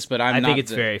plays, but I think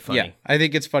it's very funny. Yeah, I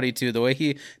think it's funny too, the way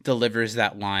he delivers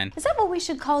that line. Is that what we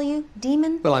should call you,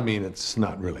 demon? Well, I mean, it's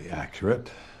not really accurate,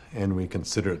 and we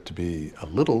consider it to be a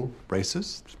little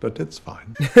racist, but it's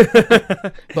fine.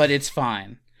 But it's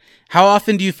fine. How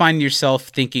often do you find yourself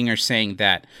thinking or saying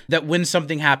that when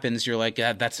something happens, you're like,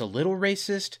 that's a little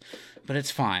racist, but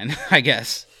it's fine, I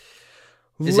guess?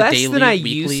 Is Less it daily, than I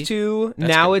weekly? used to. That's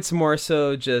now good. it's more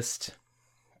so just,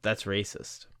 that's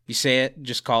racist. You say it,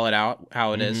 just call it out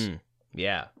how it is.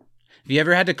 Yeah. Have you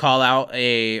ever had to call out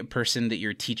a person that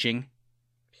you're teaching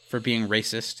for being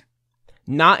racist?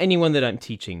 Not anyone that I'm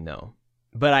teaching, no.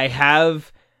 But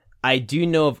I do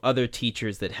know of other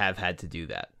teachers that have had to do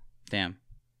that. Damn.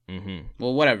 Mm-hmm.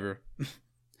 Well, whatever.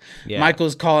 Yeah.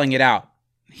 Michael's calling it out.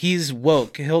 He's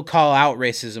woke. He'll call out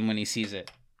racism when he sees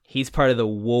it. He's part of the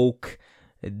woke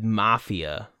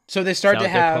mafia. So they start Is to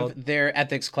that what they're have called? their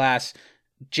ethics class.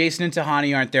 Jason and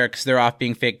Tahani aren't there because they're off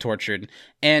being fake tortured.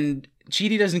 And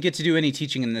Chidi doesn't get to do any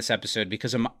teaching in this episode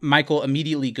because Michael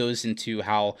immediately goes into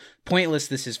how pointless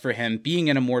this is for him. Being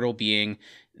an immortal being,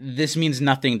 this means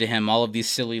nothing to him, all of these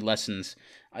silly lessons.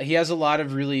 He has a lot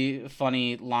of really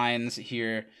funny lines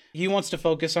here. He wants to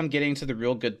focus on getting to the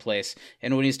real good place.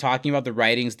 And when he's talking about the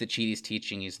writings that Chidi's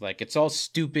teaching, he's like, it's all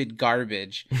stupid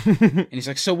garbage. And he's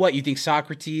like, so what? You think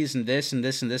Socrates and this and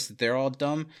this and this, that they're all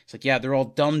dumb? He's like, yeah, they're all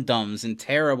dum-dums and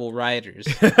terrible writers.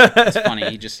 It's funny.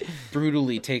 He just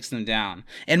brutally takes them down.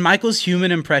 And Michael's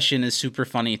human impression is super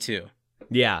funny too.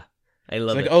 Yeah. I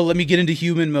love it. Like, oh, let me get into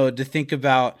human mode to think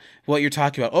about what you're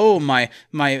talking about. Oh, my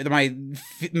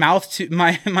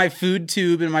food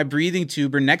tube and my breathing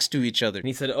tube are next to each other. And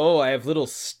he said, "Oh, I have little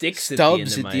sticks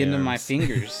stubs at the end of my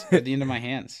fingers, at the end of my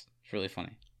hands." It's really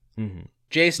funny. Mm-hmm.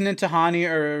 Jason and Tahani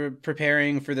are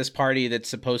preparing for this party that's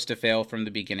supposed to fail from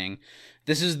the beginning.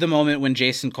 This is the moment when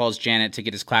Jason calls Janet to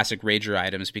get his classic rager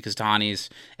items because Tahani's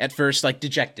at first like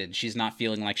dejected. She's not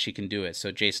feeling like she can do it,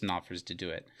 so Jason offers to do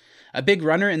it. A big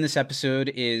runner in this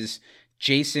episode is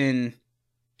Jason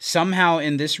somehow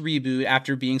in this reboot,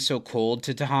 after being so cold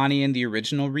to Tahani in the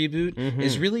original reboot,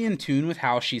 is really in tune with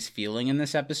how she's feeling in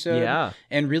this episode. Yeah.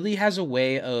 And really has a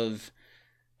way of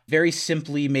very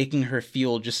simply making her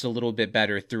feel just a little bit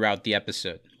better throughout the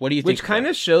episode. What do you think? Which kind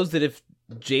of shows that if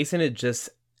Jason had just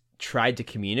tried to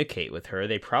communicate with her,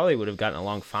 they probably would have gotten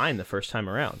along fine the first time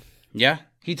around. Yeah.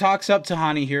 He talks up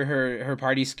Tahani here, her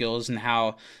party skills, and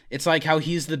how it's like how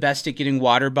he's the best at getting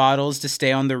water bottles to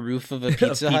stay on the roof of a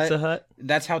Pizza Hut.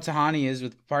 That's how Tahani is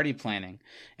with party planning.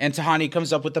 And Tahani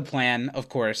comes up with a plan, of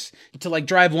course, to like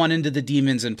drive one into the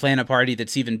demons and plan a party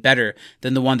that's even better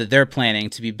than the one that they're planning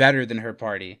to be better than her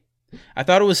party. I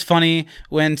thought it was funny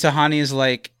when Tahani is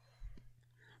like,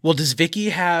 well, does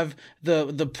Vicky have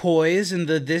the poise and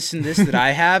the this and this that I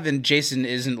have? And Jason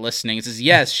isn't listening. He says,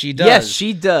 yes, she does. Yes,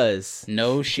 she does.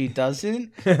 No, she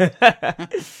doesn't. That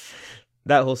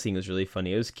whole scene was really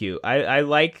funny. It was cute. I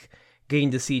like getting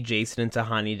to see Jason and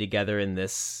Tahani together in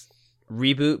this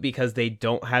reboot because they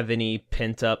don't have any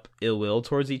pent-up ill will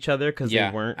towards each other because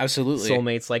they weren't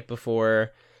soulmates like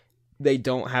before. They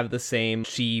don't have the same,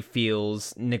 she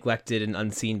feels neglected and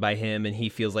unseen by him, and he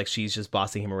feels like she's just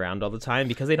bossing him around all the time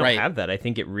because they don't have that. I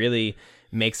think it really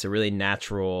makes a really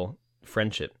natural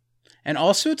friendship. And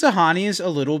also Tahani is a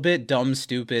little bit dumb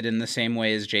stupid in the same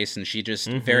way as Jason. She just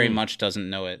very much doesn't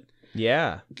know it.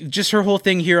 Yeah. Just her whole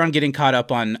thing here on getting caught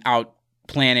up on out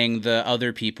planning the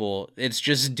other people. It's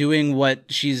just doing what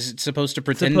she's supposed to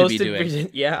pretend to be doing.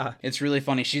 Yeah. It's really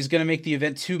funny. She's going to make the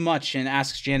event too much and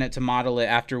asks Janet to model it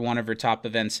after one of her top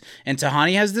events. And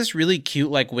Tahani has this really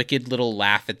cute, like, wicked little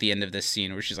laugh at the end of this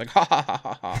scene where she's like, ha ha ha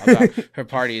ha ha, about her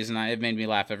parties. And it made me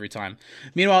laugh every time.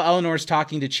 Meanwhile, Eleanor's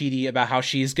talking to Chidi about how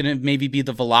she's going to maybe be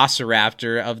the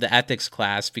velociraptor of the ethics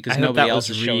class because nobody else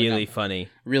is showing up. Really funny.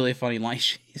 Really funny line.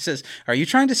 She says, are you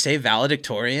trying to say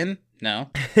valedictorian? No.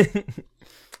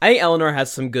 I think Eleanor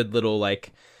has some good little,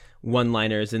 like,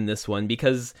 one-liners in this one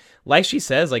because, like she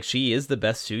says, like, she is the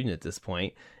best student at this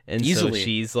point. And so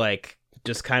she's, like,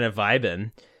 just kind of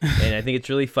vibing. And I think it's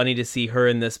really funny to see her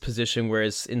in this position,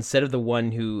 whereas instead of the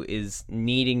one who is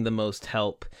needing the most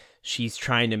help, she's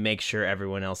trying to make sure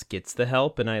everyone else gets the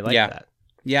help, and I like that.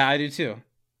 Yeah, I do too.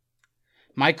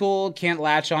 Michael can't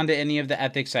latch onto any of the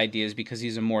ethics ideas because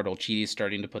he's immortal. Chidi's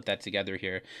starting to put that together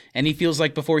here. And he feels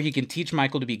like before he can teach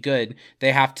Michael to be good,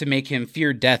 they have to make him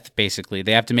fear death, basically.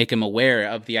 They have to make him aware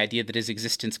of the idea that his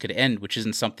existence could end, which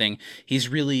isn't something he's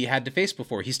really had to face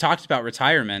before. He's talked about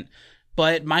retirement,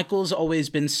 but Michael's always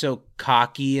been so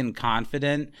cocky and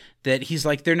confident that he's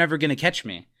like, they're never going to catch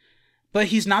me. But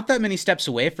he's not that many steps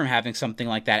away from having something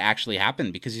like that actually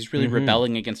happen because he's really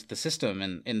rebelling against the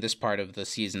system in this part of the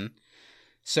season.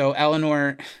 So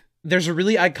Eleanor, there's a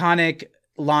really iconic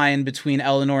line between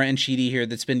Eleanor and Chidi here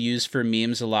that's been used for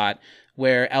memes a lot,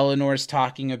 where Eleanor's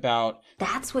talking about...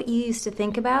 That's what you used to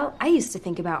think about? I used to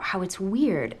think about how it's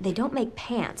weird. They don't make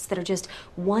pants that are just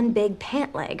one big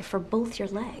pant leg for both your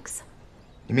legs.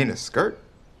 You mean a skirt?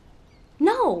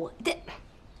 No.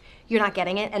 You're not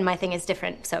getting it, and my thing is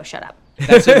different, so shut up.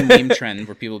 That's a meme trend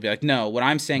where people will be like, no, what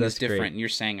I'm saying is different, and you're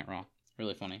saying it wrong.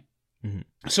 Really funny.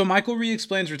 So Michael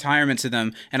re-explains retirement to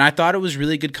them, and I thought it was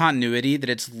really good continuity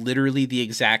that it's literally the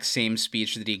exact same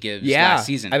speech that he gives last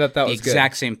season. I thought that was the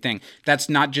exact same thing. That's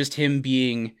not just him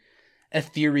being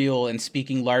ethereal and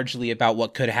speaking largely about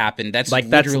what could happen. That's like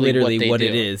literally what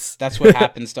it is. That's what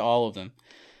happens to all of them.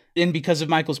 And because of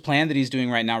Michael's plan that he's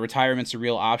doing right now, retirement's a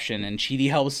real option. And Chidi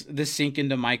helps this sink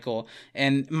into Michael.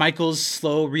 And Michael's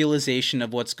slow realization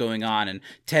of what's going on. And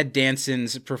Ted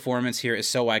Danson's performance here is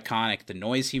so iconic. The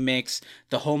noise he makes,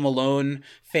 the Home Alone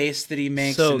face that he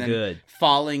makes. So and then good.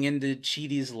 falling into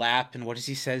Chidi's lap. And what does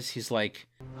he says? He's like,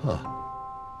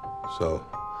 So,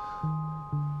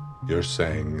 you're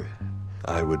saying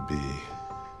I would be...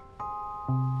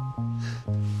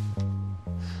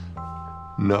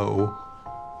 No.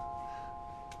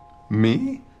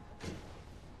 Me?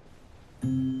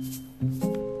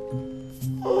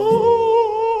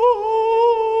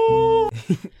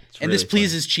 and this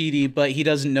pleases Chidi, but he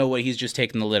doesn't know what he's just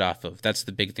taken the lid off of. That's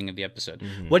the big thing of the episode.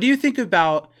 What do you think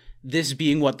about this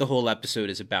being what the whole episode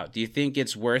is about? Do you think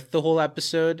it's worth the whole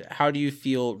episode? How do you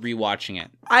feel rewatching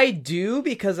it? I do,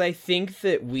 because I think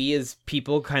that we as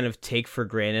people kind of take for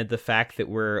granted the fact that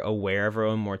we're aware of our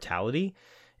own mortality,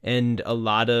 and a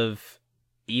lot of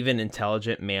even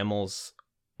intelligent mammals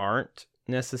aren't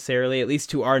necessarily, at least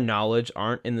to our knowledge,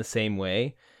 aren't in the same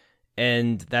way.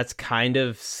 And that's kind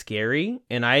of scary.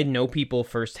 And I know people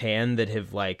firsthand that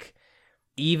have, like,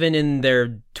 even in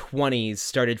their 20s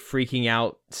started freaking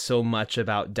out so much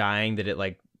about dying that it,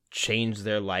 like, changed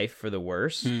their life for the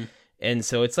worse. And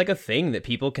so it's like a thing that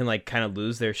people can, like, kind of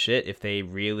lose their shit if they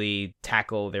really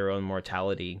tackle their own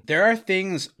mortality. There are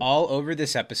things all over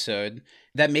this episode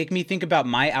that make me think about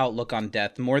my outlook on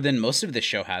death more than most of the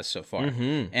show has so far.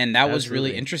 And that was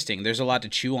really interesting. There's a lot to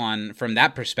chew on from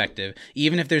that perspective.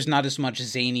 Even if there's not as much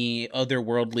zany,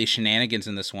 otherworldly shenanigans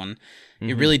in this one,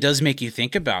 it really does make you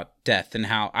think about death and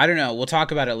how, I don't know, we'll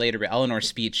talk about it later, but Eleanor's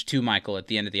speech to Michael at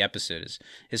the end of the episode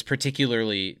is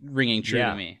particularly ringing true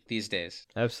to me these days.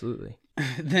 Absolutely.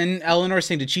 Then Eleanor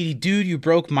saying to Chidi, dude, you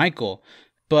broke Michael.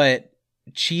 But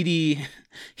Chidi,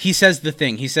 he says the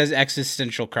thing. He says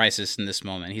existential crisis in this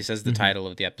moment. He says the title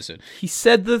of the episode. He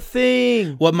said the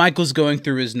thing. What Michael's going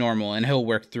through is normal, and he'll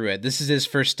work through it. This is his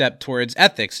first step towards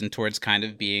ethics and towards kind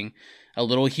of being a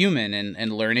little human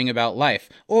and learning about life.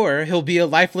 Or he'll be a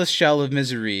lifeless shell of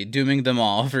misery, dooming them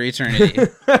all for eternity.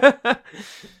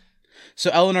 So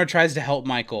Eleanor tries to help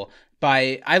Michael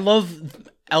by... I love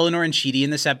Eleanor and Chidi in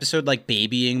this episode, like,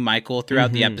 babying Michael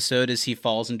throughout the episode as he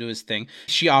falls into his thing.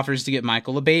 She offers to get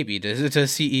Michael a baby to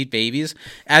see eat babies.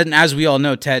 And as we all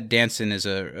know, Ted Danson is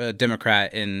a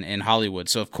Democrat in Hollywood,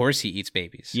 so of course he eats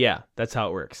babies. Yeah, that's how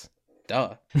it works.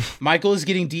 Duh. Michael is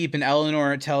getting deep, and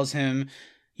Eleanor tells him,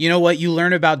 you know what, you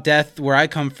learn about death where I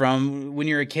come from when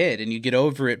you're a kid, and you get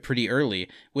over it pretty early,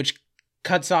 which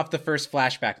cuts off the first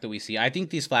flashback that we see. I think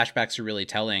these flashbacks are really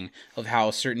telling of how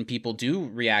certain people do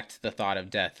react to the thought of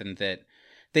death, and that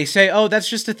they say, oh, that's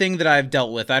just a thing that I've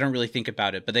dealt with. I don't really think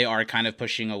about it. But they are kind of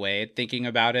pushing away thinking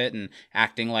about it and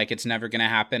acting like it's never going to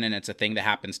happen and it's a thing that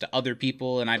happens to other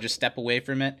people, and I just step away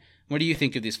from it. What do you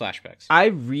think of these flashbacks? I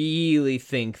really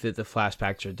think that the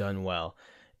flashbacks are done well.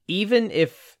 Even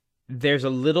if there's a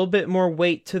little bit more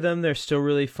weight to them, they're still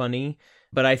really funny.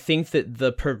 But I think that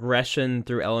the progression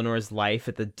through Eleanor's life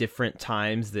at the different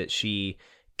times that she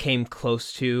came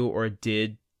close to or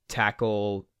did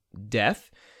tackle death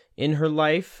in her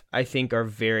life, I think are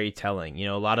very telling. You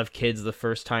know, a lot of kids, the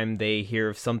first time they hear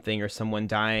of something or someone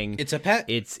dying, it's a pet.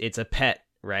 It's a pet,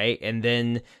 right? And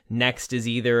then next is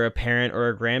either a parent or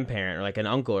a grandparent or like an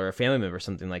uncle or a family member,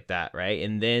 something like that, right?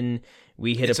 And then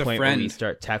we hit a point where we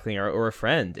start tackling or a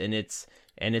friend, and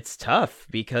it's tough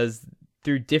because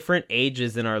through different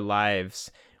ages in our lives,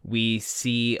 we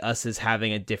see us as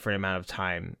having a different amount of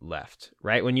time left,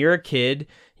 right? When you're a kid,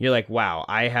 you're like, wow,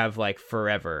 I have like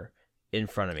forever in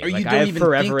front of me. Or like you don't I have even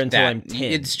forever think until that. I'm 10.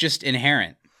 It's just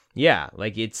inherent. Yeah,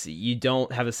 like you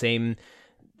don't have the same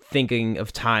thinking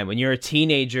of time. When you're a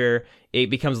teenager, it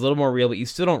becomes a little more real, but you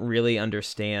still don't really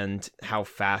understand how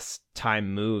fast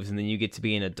time moves. And then you get to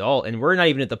be an adult, and we're not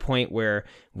even at the point where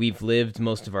we've lived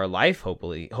most of our life,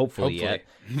 hopefully yet.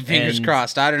 Fingers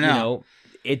crossed. I don't know.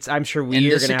 You know, I'm sure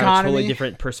we are going to have a totally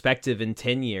different perspective in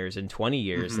 10 years and 20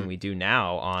 years than we do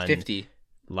now on 50.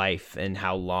 Life and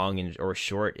how long or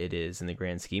short it is in the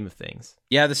grand scheme of things.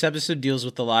 Yeah, this episode deals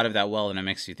with a lot of that well, and it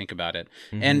makes you think about it.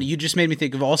 And you just made me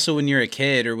think of also when you're a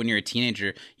kid or when you're a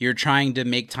teenager, you're trying to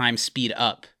make time speed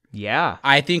up. Yeah.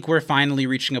 I think we're finally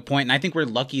reaching a point, and I think we're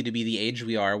lucky to be the age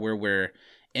we are where we're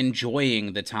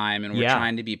enjoying the time and we're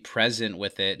trying to be present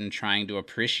with it and trying to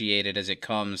appreciate it as it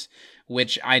comes,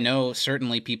 which I know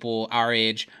certainly people our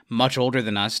age, much older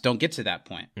than us, don't get to that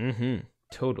point.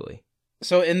 Totally.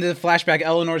 So in the flashback,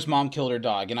 Eleanor's mom killed her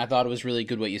dog, and I thought it was really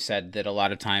good what you said, that a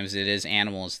lot of times it is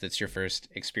animals that's your first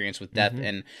experience with death,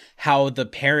 and how the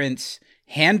parents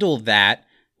handle that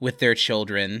with their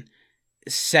children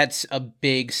sets a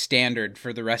big standard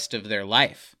for the rest of their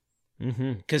life.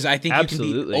 Because I think you can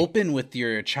be open with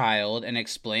your child and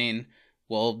explain,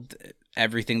 well,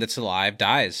 everything that's alive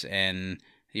dies, and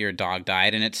your dog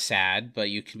died, and it's sad, but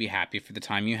you can be happy for the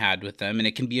time you had with them, and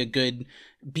it can be a good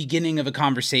beginning of a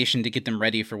conversation to get them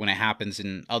ready for when it happens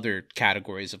in other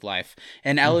categories of life.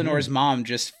 And Eleanor's mom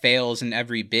just fails in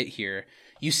every bit here.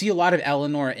 You see a lot of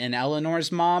Eleanor in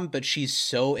Eleanor's mom, but she's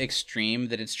so extreme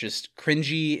that it's just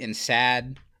cringy and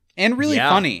sad and really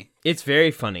funny. It's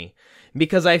very funny.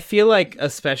 Because I feel like,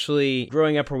 especially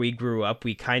growing up where we grew up,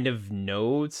 we kind of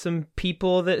know some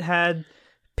people that had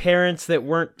parents that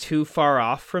weren't too far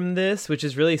off from this, which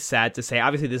is really sad to say.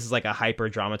 Obviously, this is like a hyper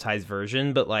dramatized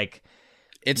version, but like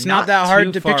it's not that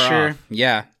hard to picture.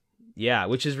 Off. Yeah,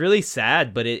 which is really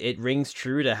sad, but it rings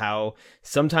true to how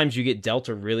sometimes you get dealt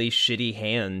a really shitty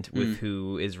hand with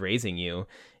who is raising you.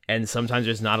 And sometimes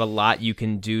there's not a lot you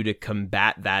can do to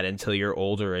combat that until you're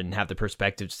older and have the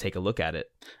perspective to take a look at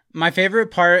it. My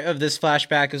favorite part of this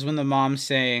flashback is when the mom's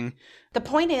saying, the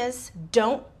point is,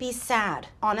 don't be sad.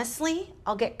 Honestly,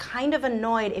 I'll get kind of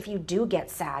annoyed if you do get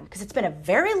sad, because it's been a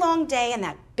very long day and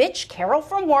that bitch Carol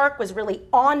from work was really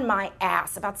on my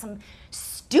ass about some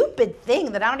stupid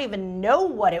thing that I don't even know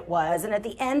what it was. And at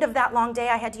the end of that long day,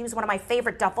 I had to use one of my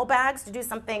favorite duffel bags to do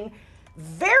something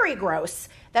very gross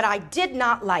that I did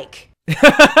not like.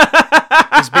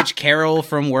 This bitch Carol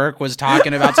from work was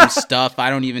talking about some stuff. I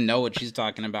don't even know what she's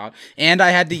talking about. And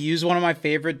I had to use one of my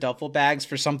favorite duffel bags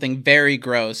for something very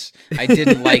gross. I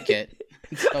didn't like it.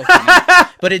 It's so funny.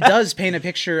 But it does paint a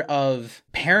picture of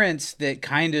parents that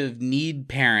kind of need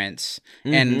parents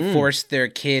and force their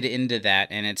kid into that.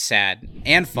 And it's sad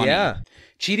and funny. Yeah.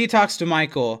 Chidi talks to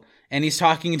Michael. And he's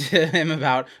talking to him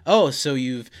about, so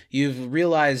you've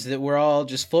realized that we're all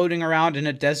just floating around in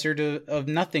a desert of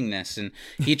nothingness. And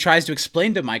he tries to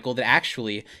explain to Michael that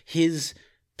actually his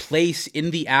place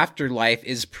in the afterlife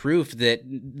is proof that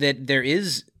there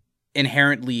is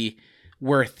inherently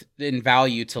worth and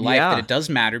value to life, that it does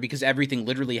matter because everything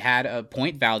literally had a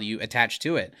point value attached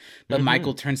to it. But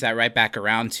Michael turns that right back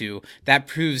around to, that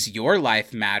proves your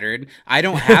life mattered. I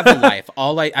don't have a life.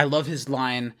 I love his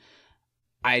line,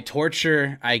 I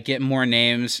torture, I get more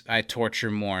names, I torture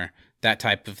more. That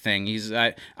type of thing.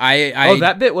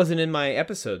 That bit wasn't in my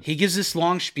episode. He gives this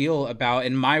long spiel about,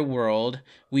 in my world,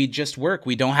 we just work.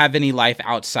 We don't have any life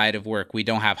outside of work. We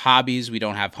don't have hobbies. We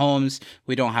don't have homes.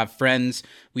 We don't have friends.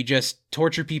 We just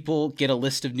torture people, get a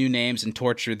list of new names, and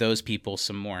torture those people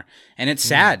some more. And it's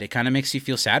sad. It kind of makes you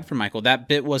feel sad for Michael. That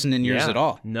bit wasn't in yours at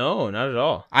all. No, not at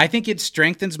all. I think it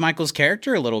strengthens Michael's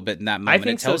character a little bit in that moment. I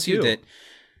think it tells so, you too.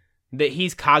 That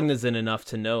he's cognizant enough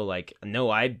to know, like, no,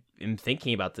 I am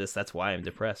thinking about this. That's why I'm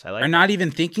depressed. I like. Or not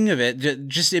even thinking of it.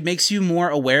 Just it makes you more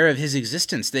aware of his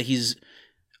existence. That he's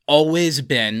always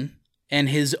been, and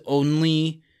his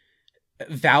only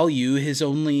value, his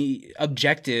only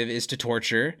objective is to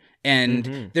torture.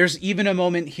 And there's even a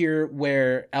moment here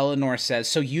where Eleanor says,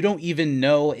 "So you don't even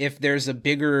know if there's a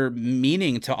bigger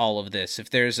meaning to all of this. If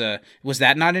there's was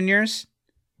that not in yours?"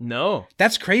 No,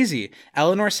 that's crazy.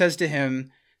 Eleanor says to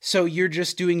him, so you're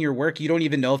just doing your work. You don't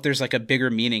even know if there's like a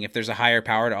bigger meaning, if there's a higher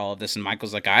power to all of this. And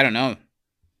Michael's like, I don't know.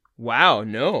 Wow,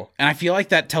 no. And I feel like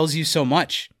that tells you so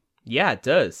much. Yeah, it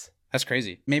does. That's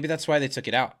crazy. Maybe that's why they took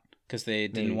it out, because they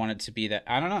didn't want it to be that.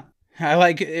 I don't know. I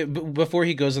like it, before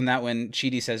he goes on that one,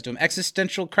 Chidi says to him,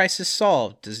 existential crisis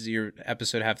solved. Does your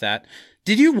episode have that?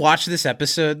 Did you watch this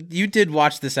episode? You did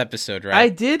watch this episode, right? I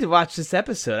did watch this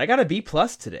episode. I got a B+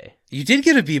 today. You did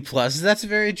get a B+. That's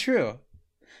very true.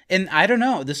 And I don't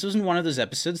know, this wasn't one of those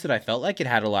episodes that I felt like it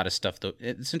had a lot of stuff, though.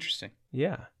 It's interesting.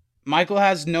 Yeah. Michael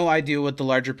has no idea what the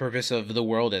larger purpose of the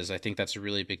world is. I think that's a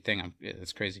really big thing.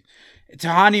 It's crazy.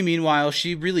 Tahani, meanwhile,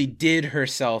 she really did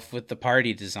herself with the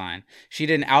party design. She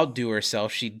didn't outdo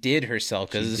herself. She did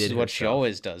herself, because this is what she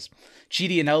always does.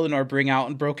 Chidi and Eleanor bring out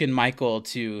and broken Michael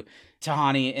to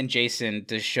Tahani and Jason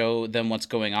to show them what's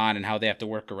going on and how they have to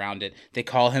work around it. They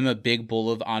call him a big bowl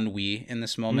of ennui in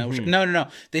this moment. Which, no.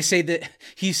 They say that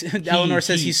Eleanor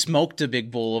says he smoked a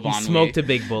big bowl of ennui. He smoked a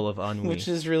big bowl of ennui. Which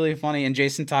is really funny. And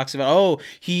Jason talks about,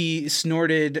 he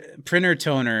snorted printer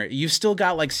toner. You've still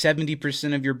got like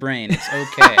 70% of your brain. It's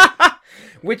okay.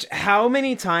 Which, how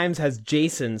many times has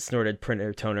Jason snorted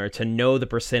printer toner to know the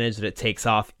percentage that it takes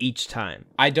off each time?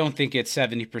 I don't think it's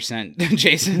 70%,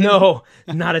 Jason. No,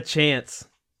 not a chance.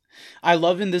 I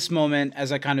love in this moment,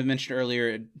 as I kind of mentioned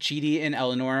earlier, Chidi and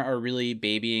Eleanor are really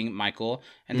babying Michael.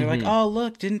 And they're like, oh,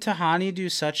 look, didn't Tahani do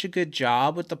such a good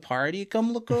job with the party?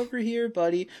 Come look over here,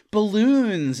 buddy.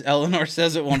 Balloons, Eleanor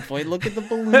says at one point. Look at the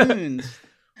balloons.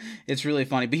 It's really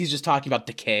funny, but he's just talking about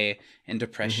decay and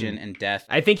depression and death.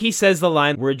 I think he says the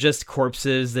line, "We're just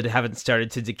corpses that haven't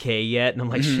started to decay yet," and I'm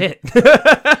like, shit.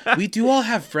 We do all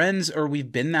have friends, or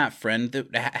we've been that friend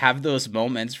that have those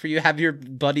moments. For you have your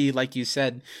buddy, like you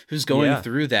said, who's going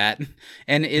through that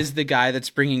and is the guy that's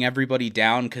bringing everybody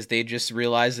down because they just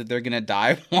realize that they're gonna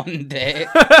die one day.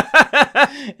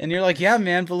 And you're like, yeah,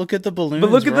 man, but look at the balloons.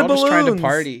 But look at We're the all balloons. just trying to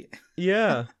party.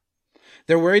 Yeah.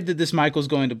 They're worried that this Michael's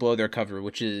going to blow their cover,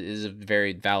 which is a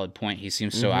very valid point. He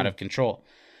seems so out of control.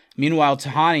 Meanwhile,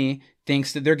 Tahani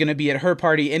thinks that they're going to be at her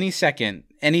party any second,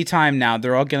 any time now.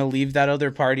 They're all going to leave that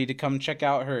other party to come check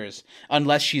out hers,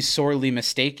 unless she's sorely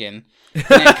mistaken. And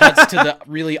it cuts to the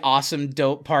really awesome,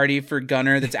 dope party for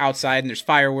Gunnar that's outside, and there's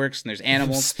fireworks, and there's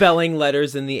animals. Spelling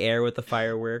letters in the air with the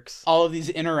fireworks. All of these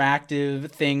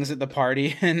interactive things at the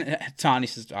party, and Tahani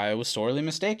says, I was sorely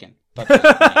mistaken.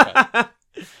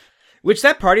 Which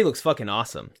that party looks fucking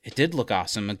awesome. It did look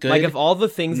awesome. A good like of all the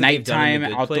things that nighttime they've done in The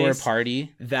Good outdoor Place,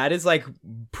 party. That is like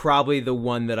probably the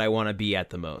one that I want to be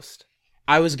at the most.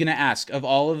 I was gonna ask, of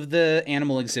all of the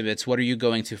animal exhibits, what are you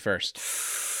going to first?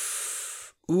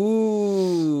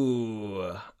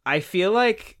 Ooh, I feel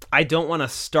like I don't want to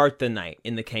start the night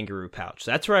in the kangaroo pouch.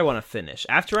 That's where I want to finish.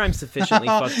 After I'm sufficiently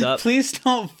fucked up. Please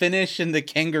don't finish in the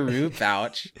kangaroo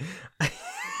pouch.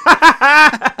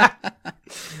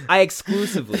 I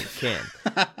exclusively can.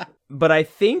 But I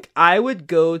think I would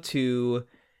go to...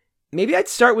 Maybe I'd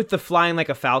start with the flying like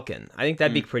a falcon. I think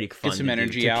that'd be pretty fun Get some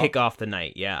energy to out. kick off the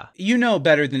night, yeah. You know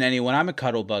better than anyone, I'm a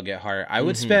cuddle bug at heart. I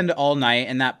would spend all night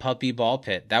in that puppy ball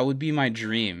pit. That would be my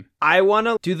dream. I want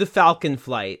to do the falcon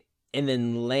flight and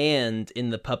then land in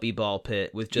the puppy ball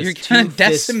pit with just You're two gonna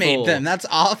decimate fistfuls. them. That's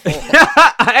awful.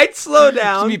 I'd slow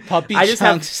down. Just be puppy I just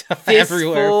have chunks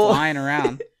everywhere fistful. flying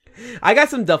around. I got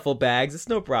some duffel bags. It's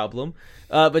no problem.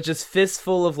 But just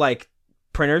fistful of like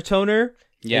printer toner.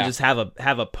 Yeah. And just have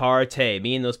a party.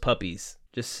 Me and those puppies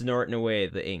just snorting away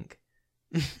the ink.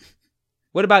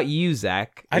 What about you,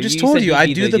 Zach? I just You told said you you'd I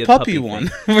be do the puppy thing. one.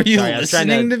 Were you Sorry, I was trying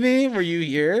listening to me? Were you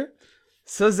here?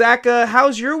 So Zach,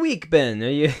 how's your week been? Are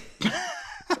you?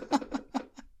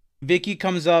 Vicky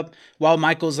comes up while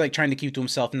Michael's like trying to keep to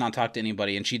himself and not talk to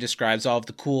anybody, and she describes all of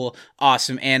the cool,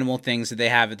 awesome animal things that they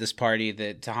have at this party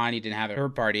that Tahani didn't have at her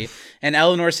party. And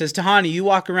Eleanor says, Tahani, you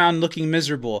walk around looking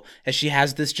miserable, as she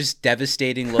has this just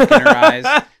devastating look in her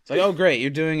eyes. It's like, oh great,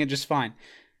 you're doing it just fine.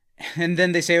 And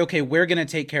then they say, okay, we're gonna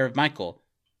take care of Michael.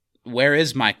 Where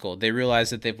is Michael? They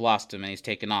realize that they've lost him and he's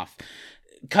taken off.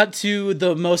 Cut to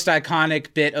the most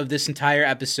iconic bit of this entire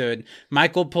episode.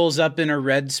 Michael pulls up in a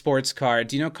red sports car.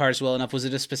 Do you know cars well enough? Was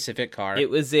it a specific car?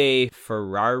 It was a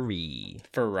Ferrari.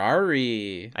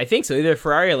 Ferrari. I think so. Either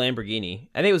Ferrari or Lamborghini.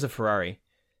 I think it was a Ferrari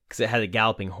because it had a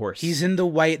galloping horse. He's in the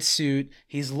white suit.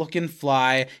 He's looking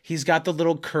fly. He's got the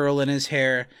little curl in his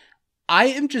hair. I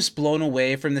am just blown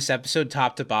away from this episode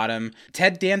top to bottom.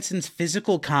 Ted Danson's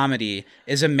physical comedy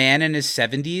is a man in his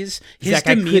 70s. His Zach,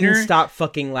 demeanor, I couldn't stop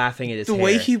fucking laughing at his the hair.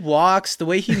 way he walks, the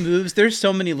way he moves, there's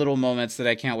so many little moments that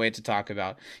I can't wait to talk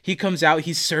about. He comes out,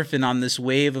 he's surfing on this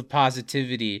wave of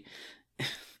positivity.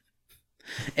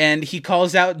 And he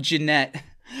calls out Jeanette.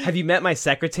 Have you met my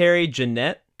secretary,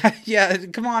 Jeanette? Yeah,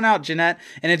 come on out, Jeanette.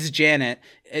 And it's Janet,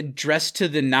 dressed to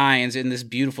the nines in this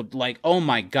beautiful, like, oh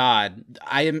my God.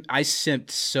 I simped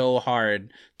so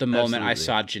hard the moment I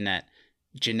saw Jeanette.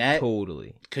 Jeanette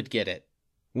Totally could get it.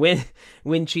 When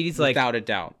Cheaty's like, without a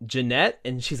doubt. Jeanette,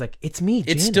 and she's like, it's me,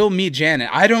 Janet. It's still me, Janet.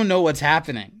 I don't know what's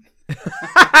happening.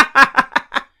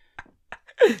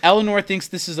 Eleanor thinks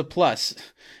this is a plus.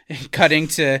 Cutting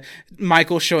to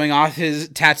Michael showing off his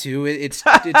tattoo. It's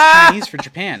Chinese for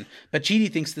Japan. But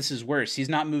Chidi thinks this is worse. He's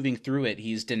not moving through it.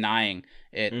 He's denying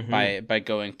it by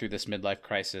going through this midlife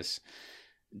crisis.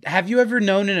 Have you ever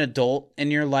known an adult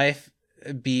in your life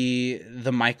be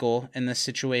the Michael in this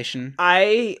situation?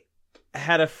 I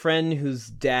had a friend whose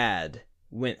dad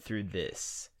went through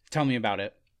this. Tell me about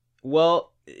it.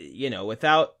 Well, you know,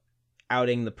 without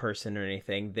outing the person or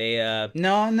anything, they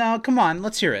No, come on,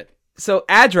 let's hear it. So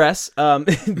address,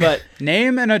 but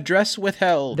name and address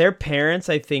withheld. Their parents,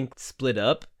 I think, split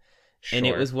up. Sure. And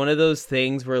it was one of those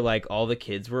things where like all the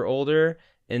kids were older,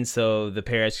 and so the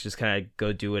parents just kind of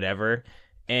go do whatever.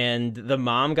 And the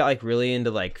mom got like really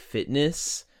into like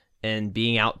fitness and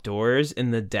being outdoors,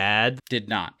 and the dad did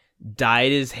not.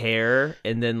 Dyed his hair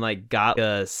and then like got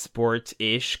a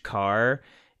sports-ish car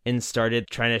and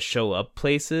started trying to show up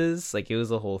places. Like it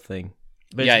was a whole thing.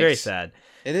 But Yikes. It's very sad.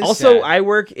 It is also, sad. I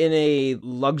work in a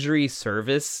luxury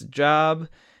service job,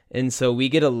 and so we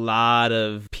get a lot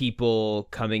of people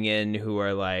coming in who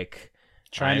are like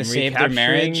trying to "I'm save their recapturing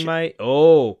marriage. My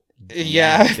oh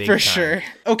Yeah, big for time. sure.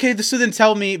 Okay, so then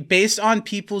tell me, based on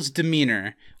people's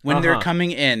demeanor when they're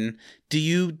coming in, do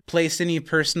you place any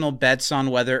personal bets on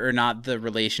whether or not the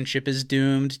relationship is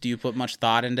doomed? Do you put much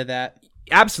thought into that?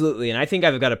 Absolutely, and I think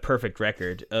I've got a perfect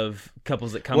record of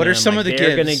couples that come in. What are I'm some like, of the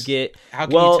they're gives? gonna get. How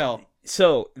can you tell?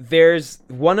 So there's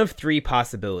one of three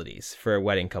possibilities for a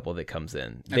wedding couple that comes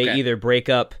in. They Okay. either break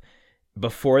up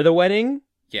before the wedding,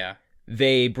 Yeah.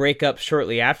 they break up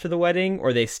shortly after the wedding,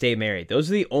 or they stay married. Those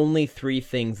are the only three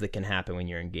things that can happen when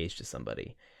you're engaged to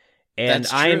somebody. And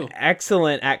That's I'm true.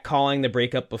 excellent at calling the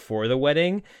breakup before the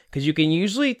wedding, because you can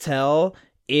usually tell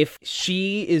if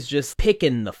she is just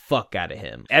picking the fuck out of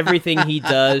him. Everything he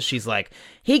does, she's like,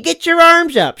 "Hey, get your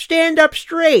arms up, stand up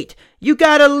straight. You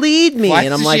gotta lead me." Why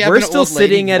and I'm does like, she have we're an still old lady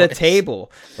sitting at a voice?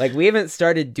 table. Like, we haven't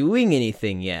started doing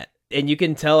anything yet. And you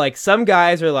can tell, like, some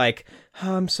guys are like,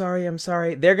 "Oh, I'm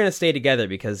sorry. They're gonna stay together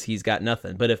because he's got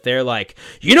nothing. But if they're like,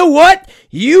 "You know what?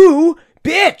 You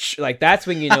bitch," like, that's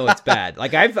when you know it's bad.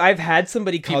 Like, I've had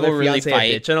somebody call People their really fiance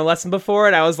fight. a bitch on a lesson before,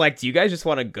 and I was like, do you guys just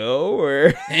want to go,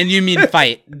 or And you mean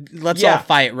fight. Let's Yeah. all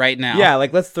fight right now. yeah,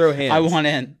 like, let's throw hands. I want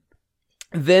in.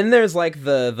 Then there's like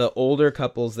the older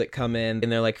couples that come in and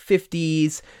they're like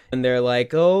 50s and they're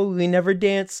like, "Oh, we never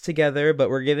danced together, but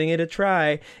we're giving it a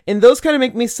try." And those kind of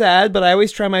make me sad, but I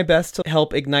always try my best to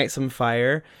help ignite some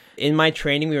fire. In my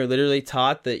training, we were literally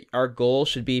taught that our goal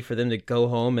should be for them to go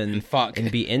home and fuck. and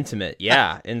be intimate.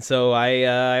 Yeah. And so I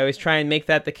always try and make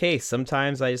that the case.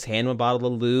 Sometimes I just hand them a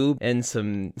bottle of lube and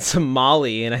some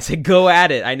Molly and I say, "Go at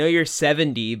it. I know you're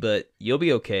 70, but you'll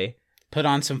be okay." Put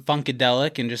on some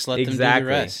Funkadelic and just let them do Exactly. the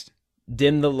rest.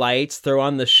 Dim the lights, throw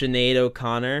on the Sinead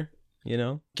O'Connor, you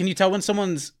know? Can you tell when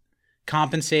someone's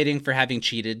compensating for having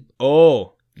cheated?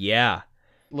 Oh, yeah.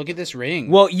 Look at this ring.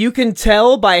 Well, you can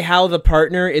tell by how the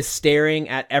partner is staring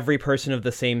at every person of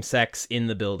the same sex in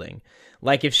the building.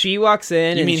 Like, if she walks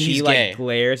in You and mean she, he's like, gay?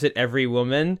 glares at every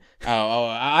woman.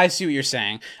 I see what you're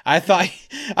saying. I thought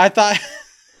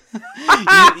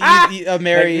a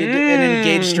married and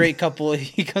engaged straight couple.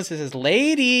 He goes and says,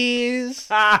 "Ladies."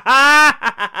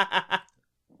 Have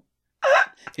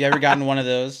you ever gotten one of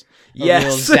those? A Yes.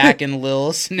 real Zach and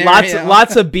Lil scenario.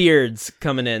 Lots of beards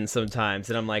coming in sometimes,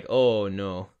 and I'm like, oh,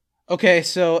 no. Okay,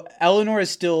 so Eleanor is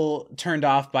still turned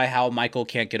off by how Michael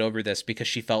can't get over this because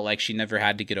she felt like she never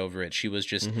had to get over it. She was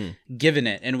just given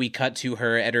it. And we cut to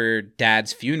her at her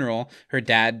dad's funeral. Her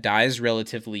dad dies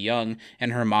relatively young,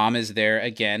 and her mom is there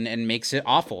again and makes it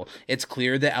awful. It's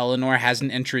clear that Eleanor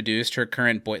hasn't introduced her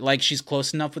current boy. Like, she's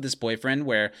close enough with this boyfriend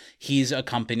where he's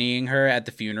accompanying her at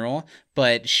the funeral,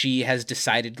 but she has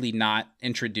decidedly not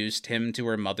introduced him to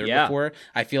her mother before.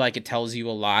 I feel like it tells you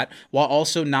a lot, while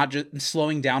also not just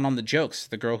slowing down on the jokes.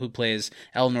 The girl who plays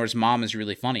Eleanor's mom is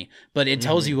really funny, but it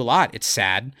tells you a lot. It's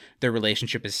sad. Their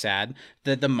relationship is sad.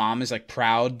 That the mom is like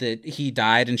proud that he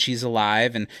died and she's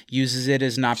alive, and uses it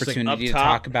as an opportunity to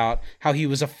talk about how he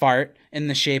was a fart in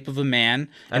the shape of a man.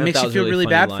 It makes you feel really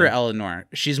bad for Eleanor.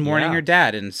 She's mourning her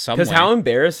dad in some way. Because how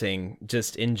embarrassing,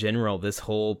 just in general, this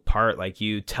whole part. Like,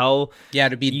 you tell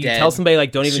somebody,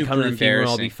 like, don't even come to the funeral,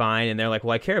 I'll be fine, and they're like,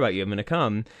 "Well, I care about you, I'm gonna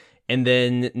come." And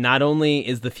then not only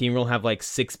is the funeral have like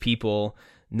 6 people,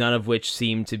 none of which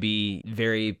seem to be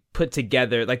very put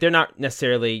together. Like, they're not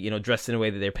necessarily, you know, dressed in a way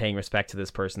that they're paying respect to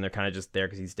this person. They're kind of just there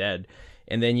because he's dead.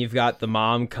 And then you've got the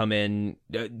mom come in,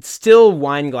 still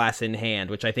wine glass in hand,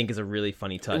 which I think is a really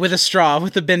funny touch. With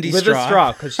a bendy straw. With a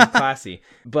straw, because she's classy.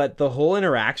 But the whole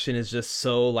interaction is just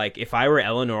so, like, if I were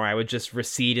Eleanor, I would just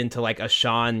recede into, like, a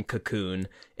Sean cocoon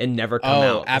and never come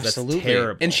out. Oh, absolutely. That's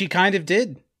terrible. And she kind of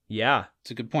did. Yeah.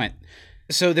 It's a good point.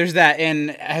 So there's that,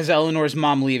 and as Eleanor's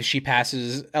mom leaves, she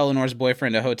passes Eleanor's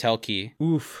boyfriend a hotel key.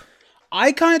 Oof.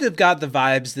 I kind of got the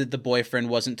vibes that the boyfriend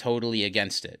wasn't totally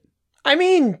against it. I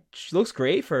mean, she looks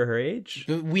great for her age.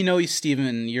 We know,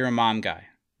 Steven, you're a mom guy.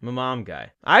 I'm a mom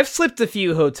guy. I've slipped a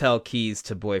few hotel keys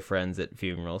to boyfriends at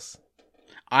funerals.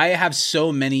 I have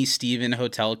so many Steven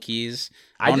hotel keys.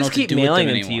 I don't know just what to keep do with mailing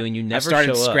them them to anymore. you and you never I've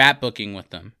started show up. scrapbooking with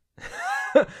them.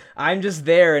 I'm just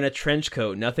there in a trench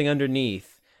coat, nothing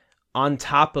underneath, on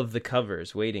top of the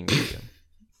covers, waiting for you.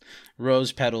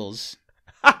 Rose petals.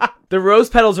 The rose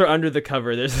petals are under the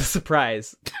cover. There's a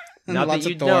surprise. Not Lots that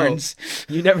you of thorns.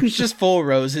 know. You never It's just full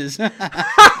roses.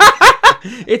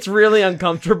 It's really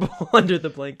uncomfortable under the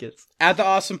blankets. At the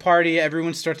awesome party,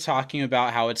 everyone starts talking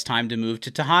about how it's time to move to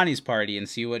Tahani's party and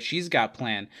see what she's got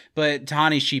planned. But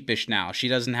Tahani's sheepish now. She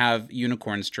doesn't have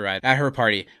unicorns to ride at her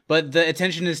party. But the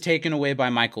attention is taken away by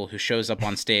Michael, who shows up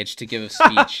on stage to give a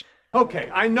speech. Okay,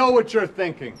 I know what you're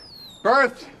thinking.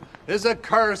 Birth is a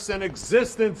curse and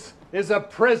existence is a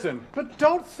prison. But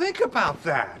don't think about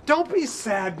that. Don't be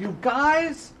sad, you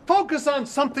guys. Focus on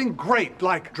something great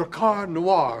like Drakkar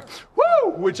Noir,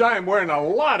 woo, which I am wearing a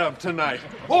lot of tonight.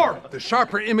 Or the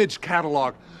Sharper Image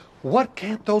catalog. What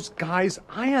can't those guys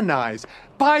ionize?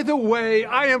 By the way,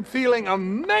 I am feeling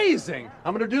amazing.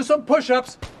 I'm gonna do some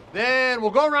push-ups. Then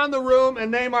we'll go around the room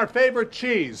and name our favorite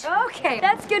cheese. Okay,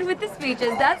 that's good with the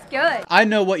speeches. That's good. I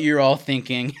know what you're all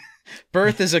thinking.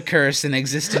 Birth is a curse and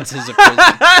existence is a prison.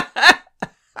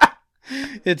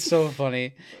 It's so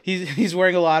funny. He's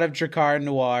wearing a lot of Drakkar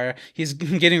Noir. He's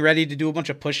getting ready to do a bunch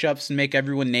of push-ups and make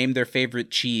everyone name their favorite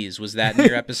cheese. Was that in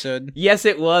your episode? Yes,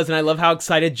 it was, and I love how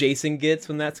excited Jason gets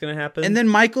when that's going to happen. And then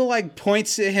Michael like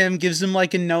points at him, gives him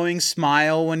like a knowing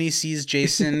smile when he sees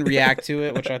Jason react to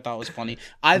it, which I thought was funny.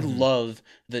 I love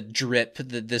the drip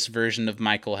that this version of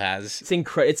Michael has. It's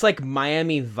incredible. It's like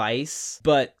Miami Vice,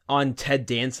 but on Ted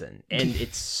Danson, and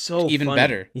it's so even funny.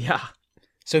 better. Yeah.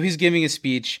 So he's giving a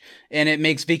speech, and it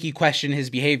makes Vicky question his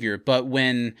behavior. But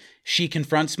when she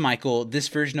confronts Michael, this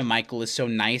version of Michael is so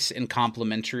nice and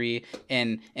complimentary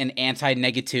and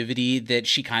anti-negativity that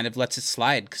she kind of lets it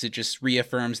slide because it just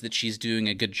reaffirms that she's doing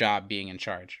a good job being in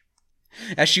charge.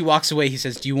 As she walks away, he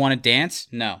says, "Do you want to dance?"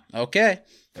 "No." "Okay."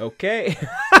 Okay.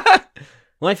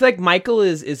 Well, I feel like Michael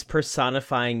is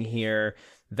personifying here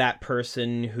that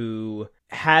person who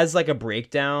has like a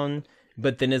breakdown,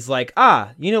 but then is like,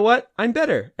 you know what? I'm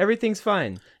better. Everything's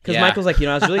fine. Because Michael's like,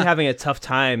 I was really having a tough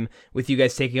time with you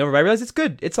guys taking over, but I realized it's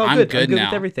good. It's all good. I'm good now.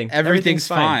 with everything. Everything's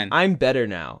fine. I'm better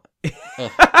now.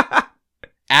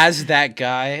 As that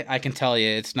guy, I can tell you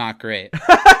it's not great.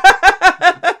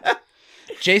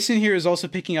 Jason here is also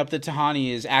picking up that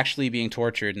Tahani is actually being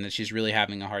tortured and that she's really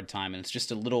having a hard time. And it's just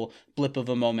a little blip of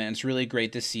a moment. It's really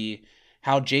great to see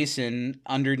how Jason,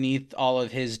 underneath all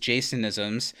of his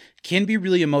Jasonisms, can be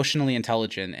really emotionally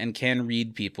intelligent and can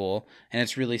read people, and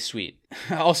it's really sweet.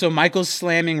 Also, Michael's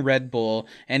slamming Red Bull,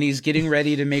 and he's getting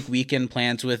ready to make weekend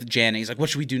plans with Janet. He's like, "What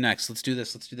should we do next? Let's do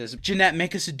this. Let's do this. Jeanette,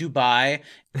 make us a Dubai."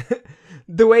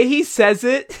 The way he says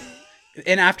it.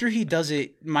 And after he does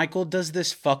it, Michael does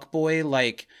this fuckboy,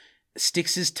 like,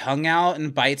 sticks his tongue out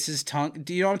and bites his tongue.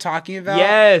 Do you know what I'm talking about?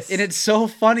 Yes. And it's so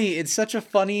funny. It's such a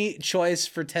funny choice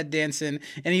for Ted Danson,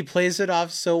 and he plays it off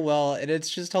so well, and it's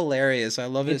just hilarious. I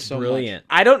love it so brilliant.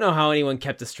 much. I don't know how anyone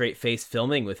kept a straight face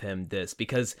filming with him this,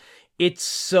 because it's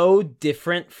so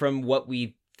different from what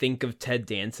we think of Ted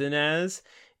Danson as,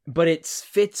 but it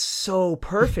fits so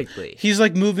perfectly. He's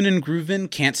like moving and grooving,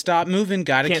 can't stop moving,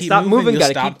 gotta can't keep stop moving, You'll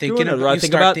gotta stop keep thinking doing it, or about, I you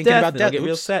think start about thinking death, about and I'll death. get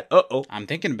real Oops. sad. Uh-oh. I'm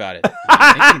thinking about it.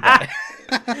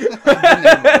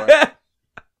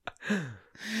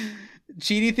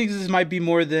 Chidi thinks this might be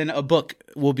more than a book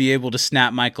will be able to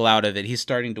snap Michael out of it. He's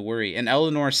starting to worry. And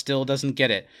Eleanor still doesn't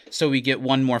get it. So we get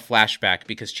one more flashback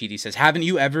because Chidi says, "Haven't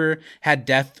you ever had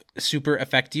death super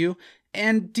affect you?"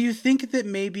 And do you think that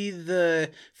maybe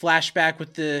the flashback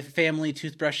with the family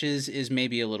toothbrushes is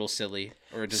maybe a little silly?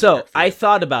 Or does it So work for I you?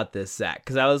 thought about this, Zach,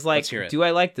 because I was like, Let's hear it. do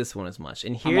I like this one as much?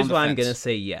 And here's why I'm going to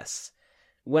say yes.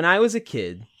 When I was a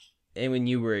kid, and when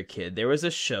you were a kid, there was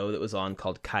a show that was on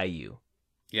called Caillou.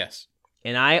 Yes.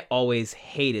 And I always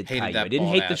hated Caillou. that I didn't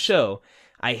bald hate the ass. show.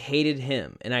 I hated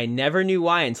him. And I never knew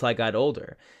why until I got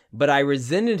older. But I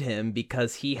resented him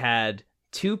because he had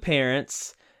two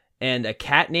parents and a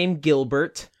cat named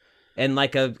Gilbert and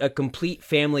like a complete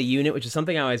family unit, which is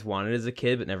something I always wanted as a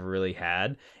kid but never really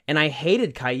had. And I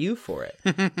hated Caillou for it.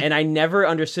 And I never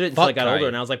understood it until I got older.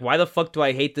 And I was like, why the fuck do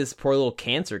I hate this poor little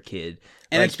cancer kid?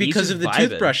 And Like, it's because he's of the just vibing.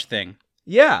 toothbrush thing.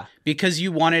 Yeah. Because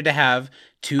you wanted to have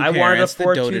two I wanted a parents that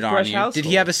doted on four-toothbrush you. Did household.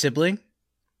 he have a sibling?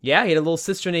 Yeah, he had a little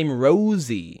sister named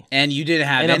Rosie. And you didn't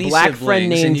have And any a black siblings, friend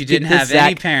named, and you didn't get have this,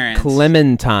 any Zach, parents.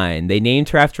 Clementine. They named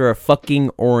her after a fucking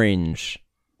orange.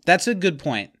 That's a good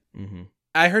point. Mm-hmm.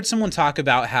 I heard someone talk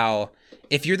about how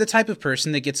if you're the type of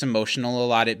person that gets emotional a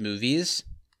lot at movies,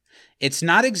 it's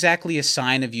not exactly a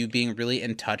sign of you being really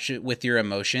in touch with your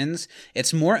emotions.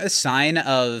 It's more a sign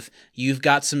of you've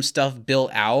got some stuff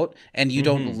built out and you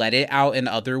don't let it out in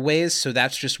other ways. So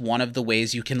that's just one of the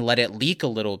ways you can let it leak a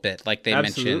little bit, like they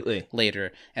mentioned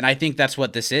later. And I think that's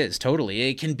what this is, totally.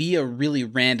 It can be a really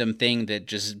random thing that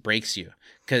just breaks you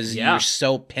because you're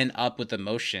so pent up with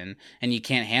emotion and you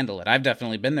can't handle it. I've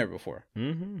definitely been there before.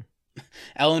 Mm-hmm.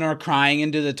 Eleanor crying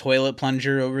into the toilet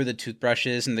plunger over the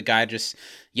toothbrushes, and the guy just,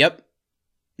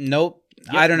 nope.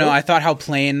 I don't know. I thought how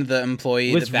plain the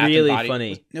employee was the Bath really and Body,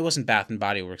 funny. It wasn't Bath and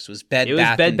Body Works. It was Bed It was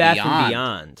Bath Bed and Bath Beyond. and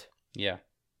Beyond. Yeah.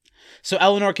 So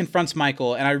Eleanor confronts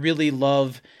Michael, and I really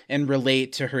love and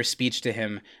relate to her speech to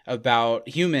him about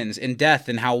humans and death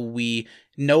and how we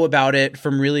know about it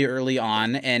from really early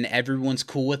on, and everyone's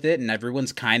cool with it, and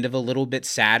everyone's kind of a little bit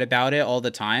sad about it all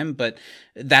the time, but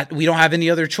that we don't have any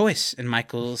other choice. And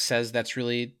Michael says that's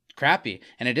really crappy,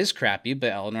 and it is crappy,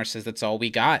 but Eleanor says that's all we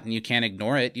got, and you can't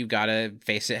ignore it. You've got to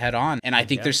face it head on. And I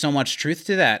think there's so much truth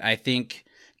to that. I think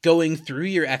going through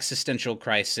your existential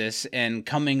crisis and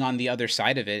coming on the other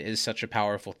side of it is such a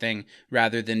powerful thing,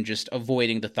 rather than just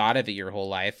avoiding the thought of it your whole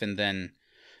life and then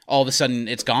all of a sudden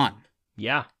it's gone.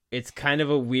 Yeah, it's kind of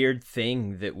a weird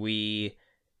thing that we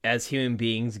as human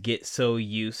beings get so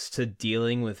used to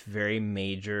dealing with very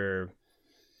major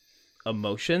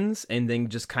emotions and then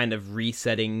just kind of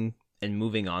resetting and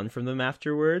moving on from them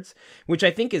afterwards, which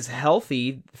I think is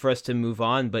healthy for us to move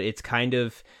on, but it's kind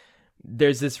of,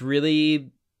 there's this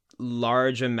really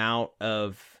large amount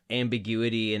of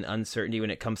ambiguity and uncertainty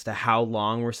when it comes to how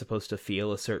long we're supposed to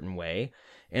feel a certain way.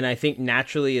 And I think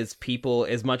naturally as people,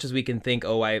 as much as we can think,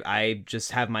 oh, I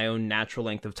just have my own natural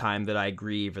length of time that I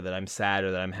grieve or that I'm sad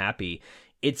or that I'm happy,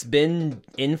 it's been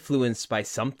influenced by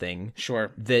something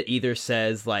that either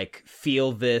says like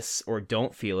feel this or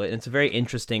don't feel it. And it's a very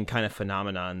interesting kind of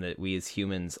phenomenon that we as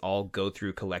humans all go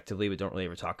through collectively but don't really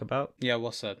ever talk about. Yeah,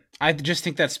 well said. I just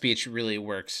think that speech really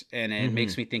works, and it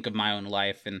makes me think of my own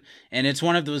life, and it's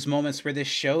one of those moments where this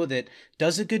show that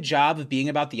does a good job of being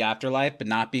about the afterlife but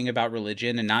not being about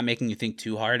religion and not making you think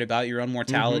too hard about your own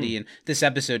mortality. And this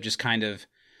episode just kind of,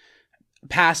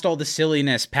 past all the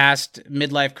silliness, past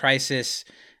midlife crisis,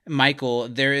 Michael,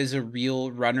 there is a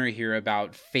real runner here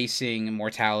about facing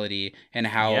mortality and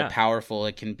how powerful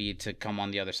it can be to come on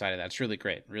the other side of that. It's really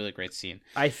great scene.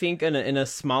 I think in a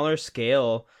smaller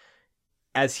scale,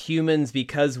 as humans,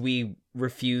 because we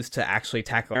refuse to actually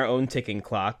tackle our own ticking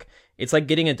clock, it's like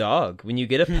getting a dog. When you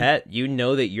get a pet, you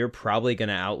know that you're probably going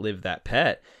to outlive that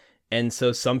pet. And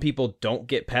so some people don't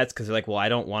get pets because they're like, well, I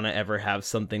don't want to ever have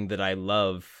something that I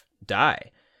love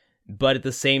die. But at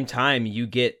the same time, you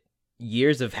get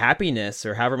years of happiness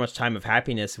or however much time of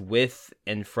happiness with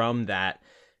and from that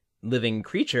living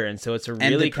creature. And so it's a really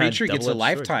and the kind of creature gets a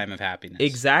lifetime of happiness.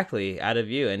 Exactly, out of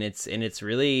you. And it's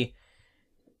really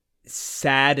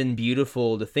sad and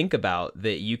beautiful to think about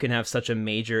that you can have such a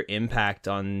major impact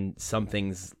on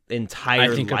something's entire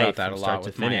life. I think about that from a start lot to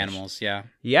with my finish. animals. Yeah,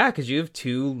 because you have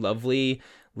two lovely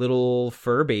little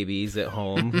fur babies at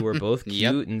home who are both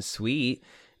cute and sweet,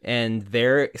 and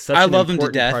they're such I an love them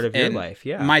important to death, part of your and life.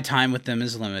 Yeah, my time with them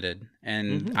is limited,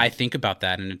 and I think about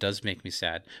that, and it does make me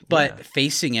sad. But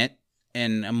facing it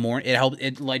and it helps.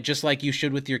 It like just like you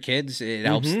should with your kids. It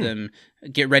helps them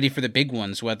get ready for the big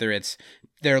ones, whether it's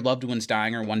their loved ones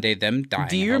dying or one day them dying.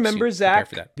 Do you remember,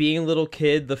 Zach, being a little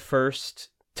kid, the first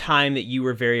time that you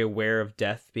were very aware of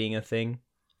death being a thing?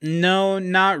 No,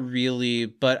 not really.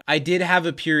 But I did have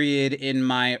a period in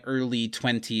my early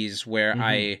 20s where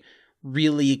I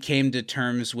really came to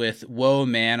terms with, whoa,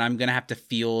 man, I'm going to have to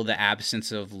feel the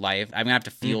absence of life. I'm going to have to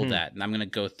feel that, and I'm going to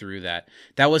go through that.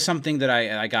 That was something that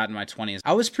I got in my 20s.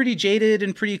 I was pretty jaded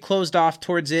and pretty closed off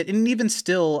towards it, and even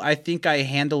still, I think I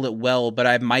handle it well, but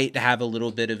I might have a little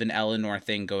bit of an Eleanor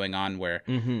thing going on where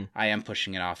I am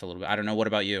pushing it off a little bit. I don't know. What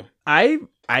about you? I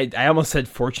almost said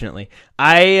fortunately.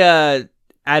 I,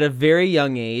 at a very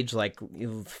young age, like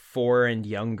 4 and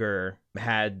younger,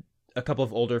 had a couple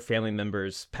of older family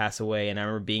members pass away, and I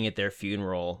remember being at their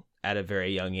funeral at a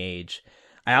very young age.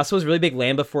 I also was a really big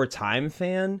Land Before Time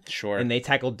fan. Sure. And they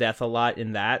tackled death a lot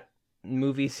in that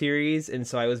movie series, and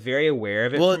so I was very aware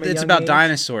of it. Well, from a it's young about age.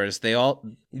 Dinosaurs. They all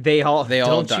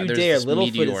don't die. you There's dare. this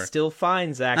Littlefoot meteor. is still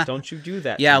fine, Zach. Don't you do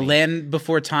that. Yeah, to me. Land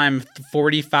Before Time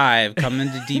 45 coming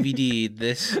to DVD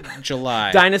this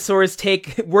July. Dinosaurs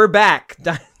we're back.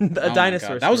 Oh my Dinosaur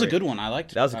God. That was a story. good one. I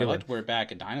liked it. That was a good I liked one. We're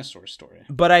Back, a dinosaur story.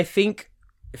 But I think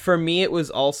for me, it was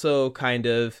also kind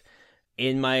of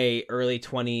in my early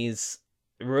 20s,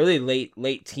 really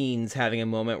late teens, having a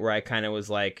moment where I kind of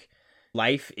was like,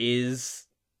 life is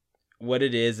what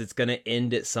it is. It's going to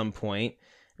end at some point.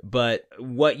 But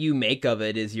what you make of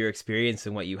it is your experience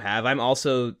and what you have. I'm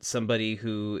also somebody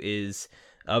who is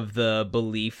of the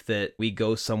belief that we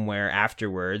go somewhere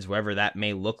afterwards, wherever that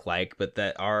may look like, but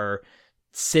that our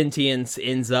sentience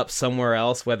ends up somewhere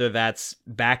else, whether that's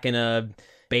back in a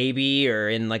baby or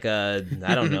in like a,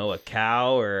 I don't know, a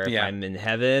cow, or if I'm in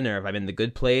heaven, or if I'm in the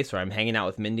good place, or I'm hanging out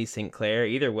with Mindy St. Clair.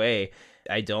 Either way,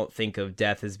 I don't think of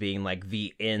death as being like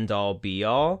the end all be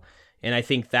all. And I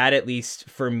think that, at least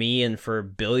for me and for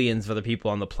billions of other people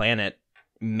on the planet,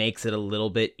 makes it a little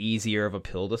bit easier of a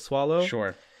pill to swallow.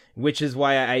 Sure. Which is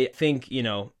why I think,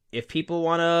 if people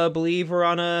want to believe we're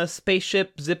on a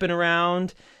spaceship zipping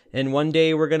around And one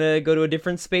day we're going to go to a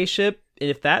different spaceship. And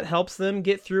if that helps them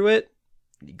get through it,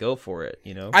 go for it,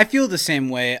 you know? I feel the same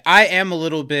way. I am a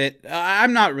little bit,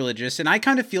 I'm not religious, and I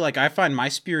kind of feel like I find my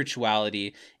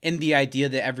spirituality in the idea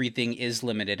that everything is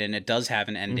limited and it does have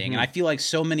an ending. And I feel like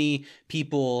so many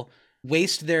people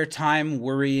waste their time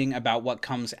worrying about what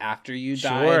comes after you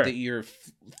die, that you're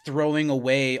throwing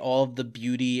away all of the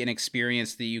beauty and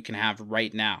experience that you can have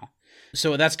right now.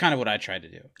 So that's kind of what I try to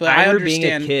do. But I remember being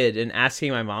a kid and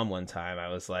asking my mom one time, I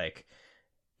was like,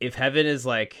 if heaven is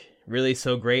like really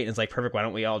so great and it's like perfect, why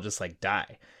don't we all just like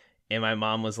die? And my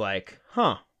mom was like,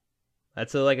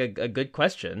 that's a good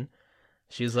question.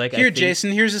 She's like, here,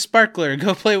 Jason, here's a sparkler,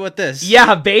 go play with this.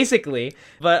 Yeah, basically.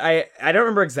 But I don't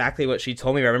remember exactly what she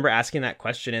told me, but I remember asking that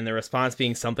question and the response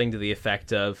being something to the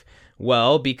effect of,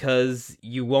 well, because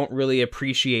you won't really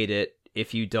appreciate it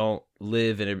if you don't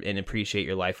live and appreciate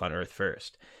your life on Earth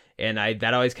first. And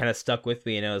that always kind of stuck with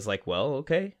me, and I was like, well,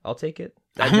 okay, I'll take it.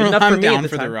 I'm down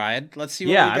for the ride. Let's see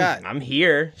what we got. I'm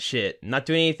here. Shit. I'm not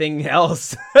doing anything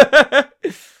else.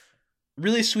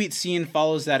 Really sweet scene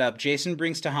follows that up. Jason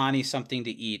brings Tahani something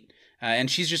to eat, and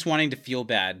she's just wanting to feel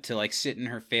bad, to like sit in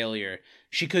her failure.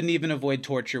 She couldn't even avoid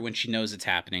torture when she knows it's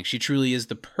happening. She truly is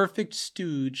the perfect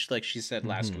stooge, like she said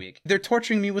last week. They're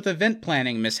torturing me with event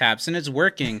planning mishaps, and it's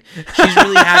working. She's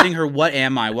really having her, what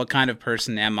am I? What kind of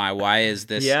person am I? Why is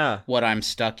this what I'm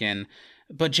stuck in?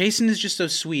 But Jason is just so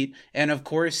sweet, and of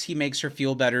course he makes her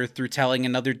feel better through telling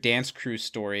another dance crew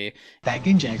story. Back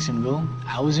in Jacksonville,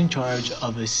 I was in charge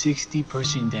of a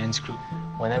 60-person dance crew.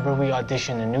 Whenever we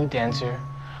auditioned a new dancer,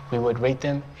 we would rate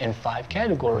them in 5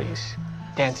 categories.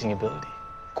 Dancing ability,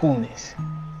 coolness,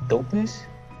 dopeness,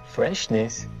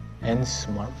 freshness, and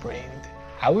smart-brained.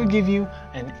 I would give you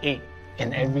an 8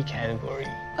 in every category.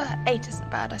 8 isn't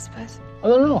bad, I suppose.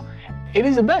 Oh, no. 8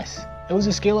 is the best. It was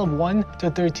a scale of 1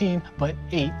 to 13, but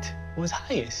 8 was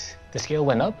highest. The scale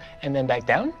went up and then back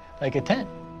down like a 10.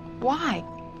 Why?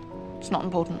 It's not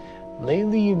important.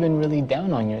 Lately, you've been really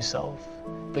down on yourself,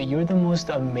 but you're the most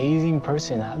amazing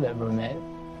person I've ever met.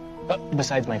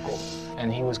 Besides Michael,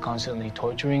 and he was constantly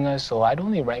torturing us, so I'd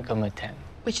only rank him a 10.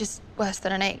 Which is worse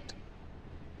than an 8.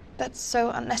 That's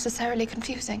so unnecessarily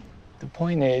confusing. The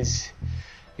point is,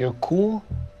 you're cool,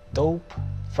 dope,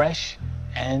 fresh,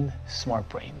 and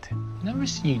smart-brained. Never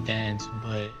seen you dance,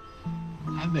 but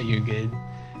I bet you're good,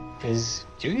 because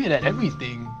you're good at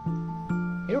everything.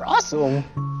 You're awesome.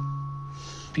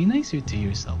 Be nicer to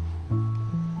yourself.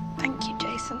 Thank you,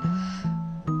 Jason.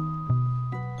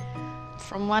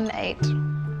 From one 8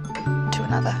 to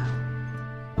another.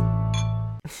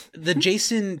 The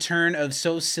Jason turn of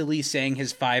so silly saying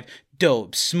his 5,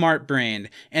 dope, smart brained,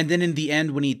 and then in the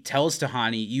end when he tells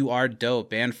Tahani, you are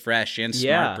dope and fresh and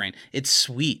smart brained, it's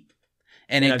sweet.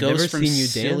 And it I've goes never from seen you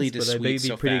silly dance, to but I bet sweet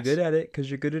you'd be pretty good at it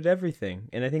because you're good at everything.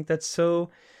 And I think that's so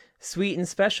sweet and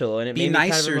special. And it be made me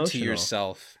kind of nicer emotional. to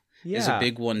yourself. Is a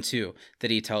big one too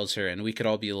that he tells her, and we could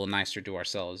all be a little nicer to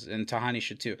ourselves, and Tahani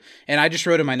should too. And I just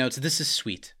wrote in my notes, this is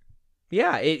sweet.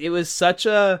 Yeah, it was such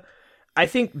a... I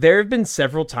think there have been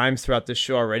several times throughout this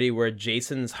show already where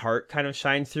Jason's heart kind of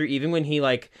shines through, even when he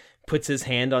like puts his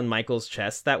hand on Michael's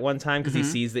chest that one time because he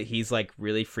sees that he's like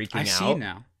really freaking out. I see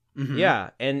now. Yeah,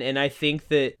 and I think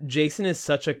that Jason is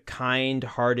such a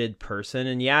kind-hearted person,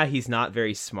 and yeah, he's not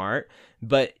very smart,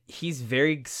 but he's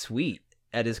very sweet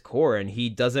at his core, and he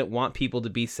doesn't want people to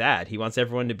be sad. He wants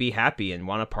everyone to be happy and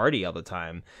want to party all the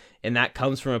time. And that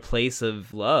comes from a place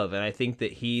of love. And I think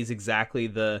that he's exactly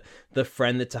the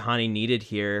friend that Tahani needed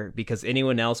here, because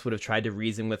anyone else would have tried to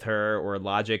reason with her or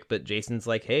logic. But Jason's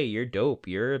like, hey, you're dope.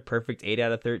 You're a perfect 8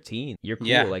 out of 13. You're cool.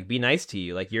 Yeah. Like, be nice to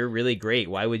you. Like, you're really great.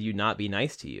 Why would you not be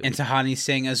nice to you? And Tahani's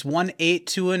saying as one 8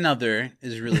 to another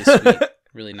is really sweet.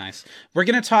 Really nice. We're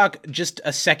going to talk just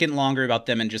a second longer about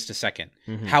them in just a second.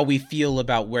 How we feel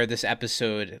about where this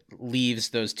episode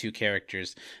leaves those two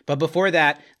characters. But before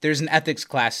that, there's an ethics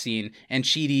class scene, and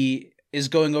Chidi is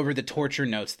going over the torture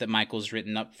notes that Michael's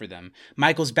written up for them.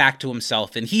 Michael's back to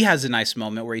himself, and he has a nice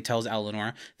moment where he tells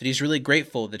Eleanor that he's really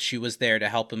grateful that she was there to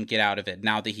help him get out of it.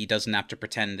 Now that he doesn't have to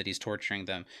pretend that he's torturing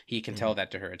them, he can tell that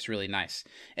to her. It's really nice.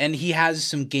 And he has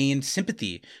some gained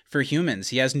sympathy for humans.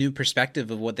 He has new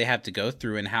perspective of what they have to go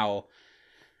through and how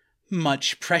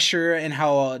much pressure and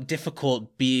how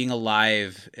difficult being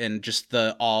alive and just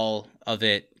the all of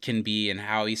it can be, and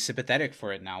how he's sympathetic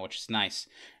for it now, which is nice.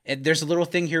 There's a little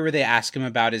thing here where they ask him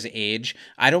about his age.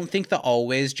 I don't think the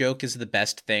always joke is the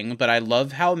best thing, but I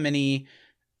love how many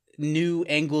new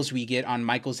angles we get on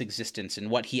Michael's existence and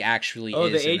what he actually is. Oh,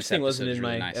 the age thing wasn't in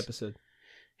really my nice. episode.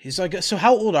 He's like, so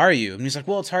how old are you? And he's like,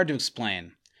 well, it's hard to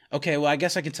explain. Okay, well, I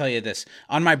guess I can tell you this.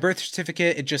 On my birth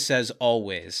certificate, it just says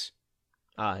always.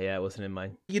 Yeah, it wasn't in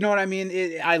mine. You know what I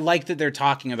mean? I like that they're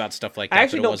talking about stuff like that. I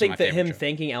actually but it don't wasn't think my that favorite him joke.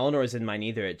 thanking Eleanor is in mine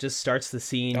either. It just starts the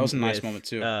scene. That was a nice moment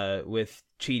too. With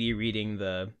Chidi reading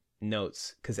the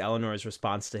notes, because Eleanor's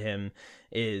response to him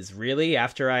is, "Really?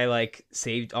 After I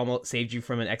almost saved you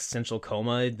from an existential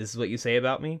coma, this is what you say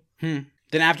about me?"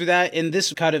 Then after that, in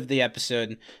this cut of the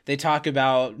episode, they talk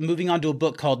about moving on to a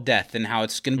book called Death and how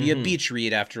it's going to be a beach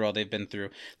read after all they've been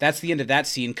through. That's the end of that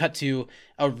scene. Cut to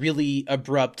a really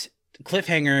abrupt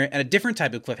cliffhanger and a different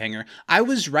type of cliffhanger. I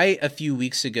was right a few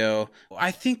weeks ago.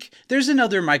 I think there's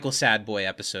another Michael Sadboy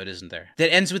episode, isn't there?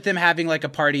 That ends with them having like a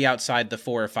party outside the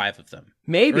 4 or 5 of them.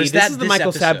 Maybe. This is the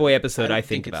Michael Sadboy episode I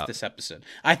think about. It's this episode.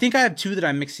 I think I have 2 that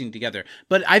I'm mixing together.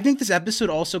 But I think this episode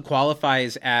also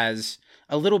qualifies as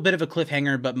a little bit of a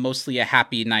cliffhanger, but mostly a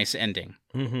happy, nice ending.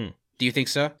 Mm-hmm. Do you think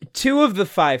so? 2 of the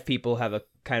 5 people have a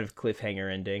kind of cliffhanger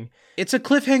ending. It's a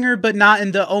cliffhanger, but not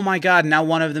in the, oh my god, now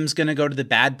one of them's going to go to the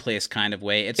bad place kind of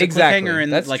way. It's a cliffhanger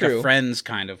in a Friends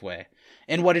kind of way.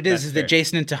 And what it is that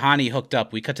Jason and Tahani hooked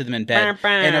up. We cut to them in bed.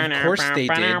 And of course they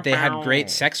did. They had great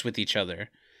sex with each other.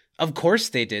 Of course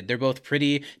they did. They're both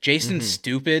pretty. Jason's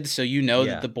stupid, so you know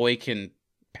that the boy can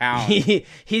pound.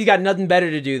 He's got nothing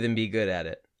better to do than be good at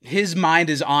it. His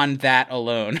mind is on that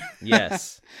alone.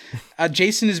 Yes.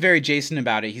 Jason is very Jason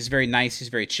about it. He's very nice. He's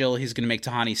very chill. He's going to make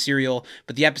Tahani cereal.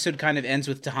 But the episode kind of ends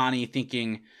with Tahani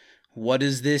thinking, what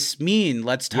does this mean?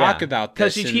 Let's talk about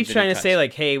this. Because she keeps trying to say,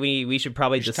 like, hey, we should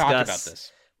probably discuss. Talk about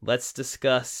this. Let's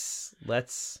discuss.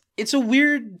 It's a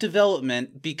weird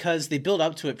development because they build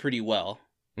up to it pretty well.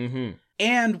 Mm-hmm.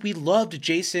 And we loved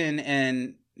Jason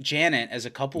and Janet as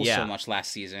a couple so much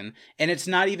last season, and it's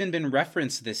not even been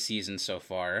referenced this season so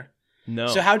far. No.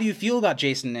 So how do you feel about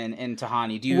Jason and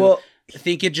Tahani? Do you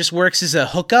think it just works as a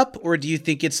hookup, or do you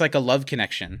think it's like a love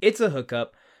connection? It's a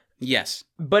hookup. Yes.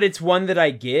 But it's one that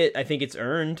I get. I think it's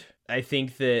earned. I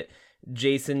think that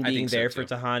Jason being there for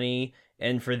Tahani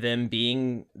and for them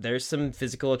there's some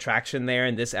physical attraction there,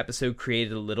 and this episode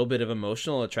created a little bit of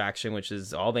emotional attraction, which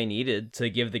is all they needed to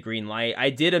give the green light. I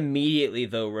did immediately,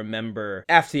 though, remember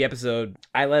after the episode,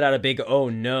 I let out a big, oh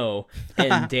no,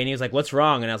 and Danny was like, what's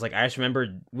wrong? And I was like, I just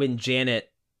remembered when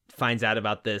Janet finds out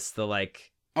about this, oh,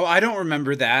 I don't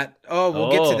remember that. Oh, we'll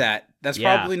get to that. That's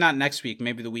probably not next week,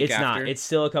 maybe the week after. It's not. It's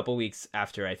still a couple weeks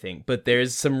after, I think. But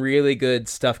there's some really good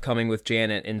stuff coming with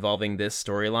Janet involving this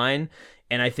storyline.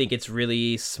 And I think it's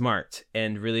really smart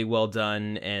and really well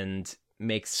done and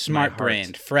makes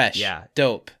smart-brained, fresh,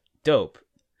 dope.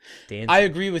 I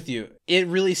agree with you. It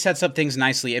really sets up things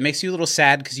nicely. It makes you a little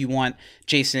sad because you want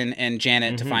Jason and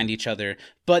Janet to find each other.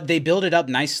 But they build it up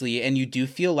nicely, and you do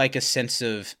feel like a sense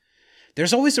of...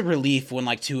 There's always a relief when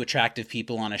like 2 attractive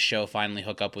people on a show finally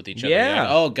hook up with each other. Yeah.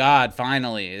 Like, oh God,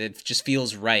 finally. It just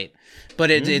feels right.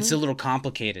 But it's a little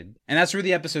complicated. And that's where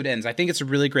the episode ends. I think it's a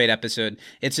really great episode.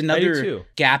 It's another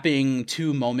gapping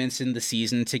 2 moments in the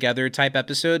season together type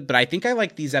episode. But I think I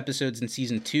like these episodes in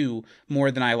season 2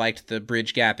 more than I liked the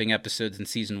bridge gapping episodes in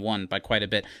season 1 by quite a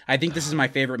bit. I think this is my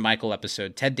favorite Michael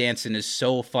episode. Ted Danson is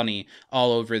so funny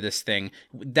all over this thing.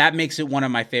 That makes it one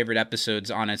of my favorite episodes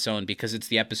on its own because it's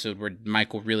the episode where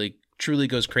Michael really truly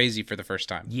goes crazy for the first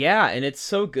time. Yeah, and it's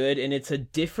so good, and it's a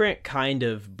different kind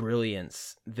of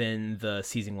brilliance than the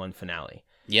season 1 finale.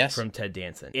 Yes. From Ted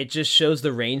Danson. It just shows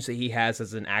the range that he has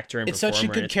as an actor and performer. It's such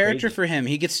a good character for him.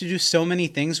 He gets to do so many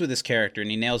things with his character, and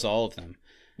he nails all of them.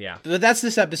 Yeah. But that's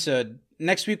this episode.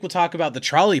 Next week, we'll talk about the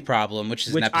trolley problem, which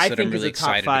is an episode I'm really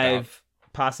excited about.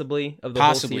 Possibly of the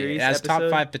whole series. It has top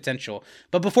 5 potential.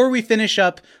 But before we finish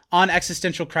up on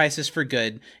Existential Crisis for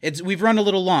Good, we've run a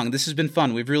little long. This has been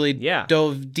fun. We've really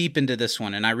dove deep into this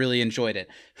one, and I really enjoyed it.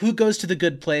 Who goes to the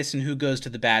good place and who goes to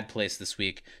the bad place this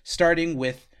week? Starting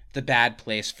with the bad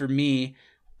place. For me,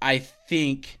 I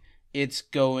think it's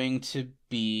going to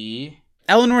be...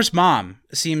 Eleanor's mom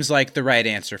seems like the right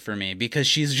answer for me because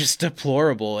she's just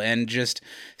deplorable and just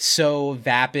so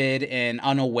vapid and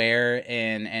unaware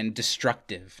and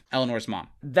destructive. Eleanor's mom.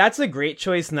 That's a great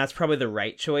choice, and that's probably the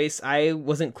right choice. I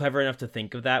wasn't clever enough to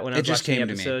think of that when I was watching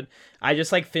the episode. I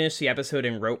just finished the episode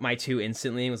and wrote my 2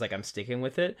 instantly and was like, I'm sticking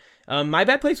with it. My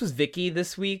bad place was Vicky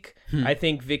this week. I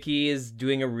think Vicky is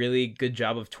doing a really good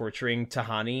job of torturing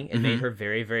Tahani and made her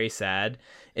very, very sad,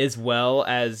 as well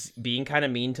as being kind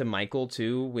of mean to Michael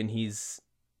too when he's,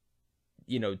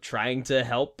 trying to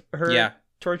help her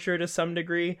torture to some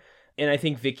degree. And I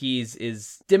think Vicky's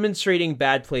is demonstrating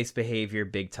bad place behavior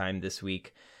big time this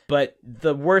week. But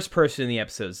the worst person in the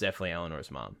episode is definitely Eleanor's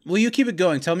mom. Will you keep it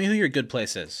going? Tell me who your good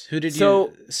place is. Who did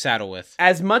you saddle with?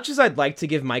 As much as I'd like to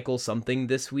give Michael something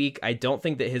this week, I don't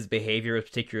think that his behavior is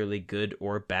particularly good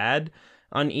or bad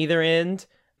on either end.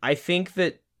 I think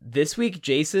that this week,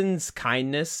 Jason's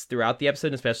kindness throughout the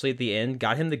episode, especially at the end,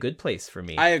 got him the good place for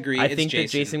me. I agree. I think that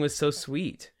Jason was so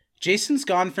sweet. Jason's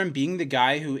gone from being the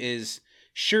guy who is...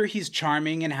 Sure, he's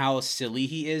charming and how silly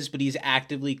he is, but he's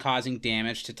actively causing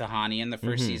damage to Tahani in the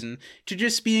first season, to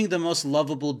just being the most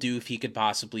lovable doof he could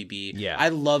possibly be. Yeah. I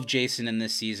love Jason in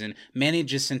this season. Manny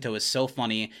Jacinto is so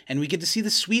funny, and we get to see the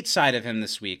sweet side of him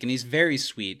this week, and he's very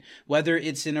sweet, whether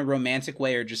it's in a romantic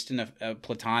way or just in a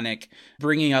platonic,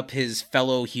 bringing up his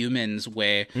fellow humans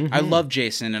way. I love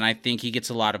Jason, and I think he gets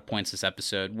a lot of points this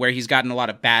episode, where he's gotten a lot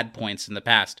of bad points in the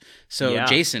past. So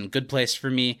Jason, good place for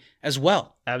me as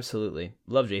well. Absolutely.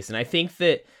 Love Jason. I think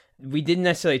that we didn't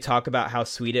necessarily talk about how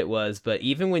sweet it was, but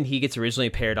even when he gets originally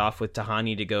paired off with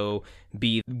Tahani to go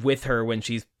be with her when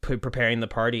she's preparing the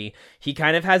party, he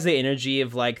kind of has the energy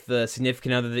of like the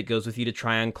significant other that goes with you to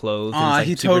try on clothes. And like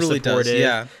he totally does,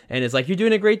 yeah. And it's like, you're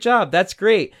doing a great job. That's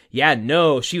great. Yeah,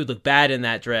 no, she would look bad in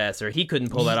that dress, or he couldn't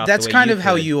pull that off. That's the way kind you of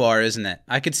how could. you are, isn't it?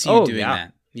 I could see you doing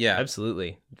that. Yeah.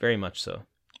 Absolutely. Very much so.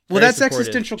 Well, that's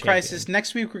Existential Crisis.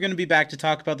 Next week, we're going to be back to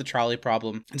talk about the trolley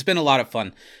problem. It's been a lot of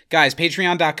fun. Guys,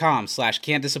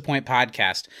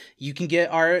 patreon.com/can'tdisappointpodcast. You can get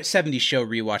our 70s Show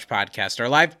rewatch podcast, our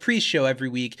live pre-show every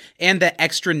week, and the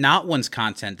extra Not Ones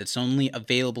content that's only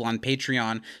available on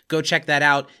Patreon. Go check that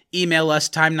out. Email us,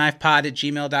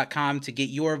 timeknifepod@gmail.com to get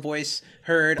your voice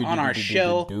heard on our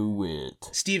show. Do it.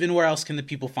 Steven, where else can the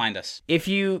people find us? If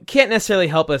you can't necessarily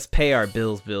help us pay our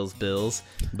bills,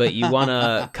 but you want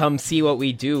to come see what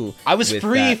we do. I was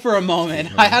free for a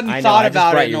moment. I hadn't thought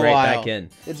about it in a while. Back in.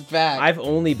 It's back. I've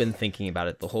only been thinking about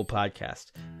it the whole podcast.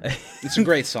 It's a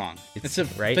great song. It's a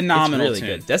phenomenal it's really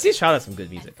tune. Good. Destiny's Child has some good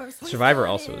music. Survivor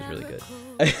also is really good.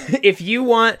 If you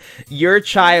want your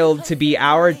child to be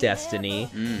our destiny,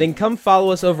 then come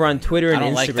follow us over on Twitter and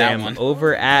Instagram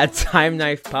over at Time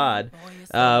Knife Pod.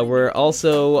 We're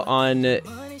also on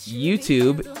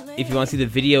YouTube. If you want to see the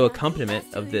video accompaniment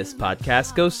of this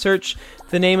podcast, go search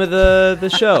the name of the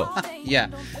show. Yeah.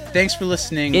 Thanks for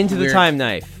listening. Into the Time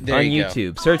Knife on you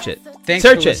YouTube. Go. Search it. Thanks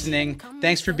for listening.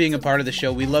 Thanks for being a part of the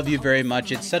show. We love you very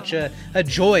much. It's such a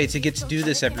joy to get to do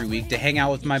this every week, to hang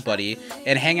out with my buddy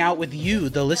and hang out with you,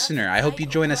 the listener. I hope you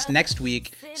join us next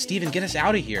week. Steven, get us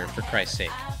out of here, for Christ's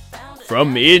sake.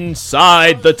 From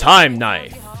inside the Time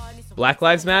Knife, Black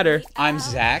Lives Matter. I'm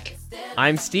Zach.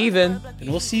 I'm Steven. And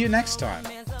we'll see you next time.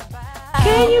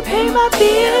 Can you pay my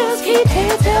bills? Can you pay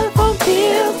your telephone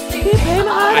bills? Can you pay my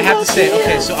I have to say,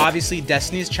 okay, so obviously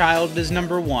Destiny's Child is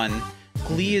number 1.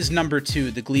 Glee is number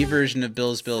 2. The Glee version of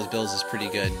Bills is pretty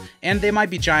good. And They Might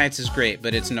Be Giants is great,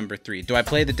 but it's number 3. Do I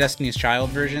play the Destiny's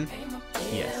Child version?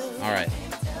 Yes. All right.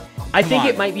 I think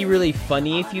it might be really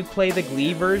funny if you play the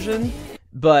Glee version,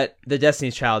 but the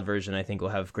Destiny's Child version I think will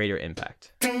have greater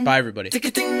impact. Bye, everybody.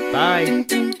 Bye.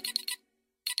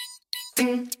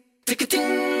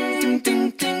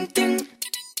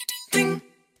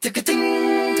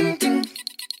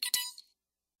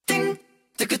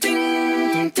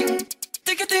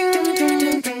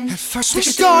 At first we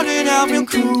started out real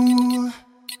cool,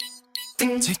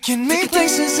 taking me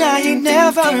places I ain't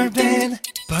never been.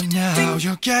 But now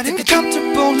you're getting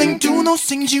comfortable and do those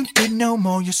things you did no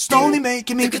more. You're slowly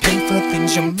making me pay for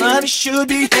things your money should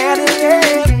be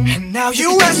handling. And now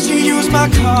you ask to use my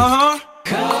car.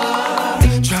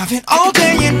 Driving all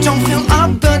day and don't fill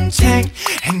up the tank.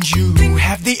 And you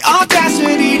have the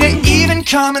audacity to even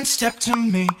come and step to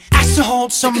me. Ask to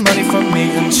hold some money from me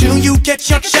until you get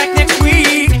your check next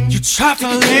week. You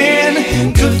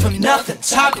trifling, good for nothing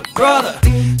type of brother.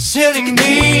 Silly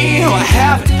me, or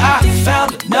haven't I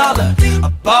found another?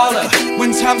 A baller,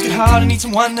 when times get hard I need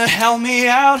someone to help me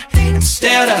out.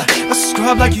 Instead of a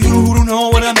scrub like you who don't know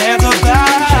what a man's about.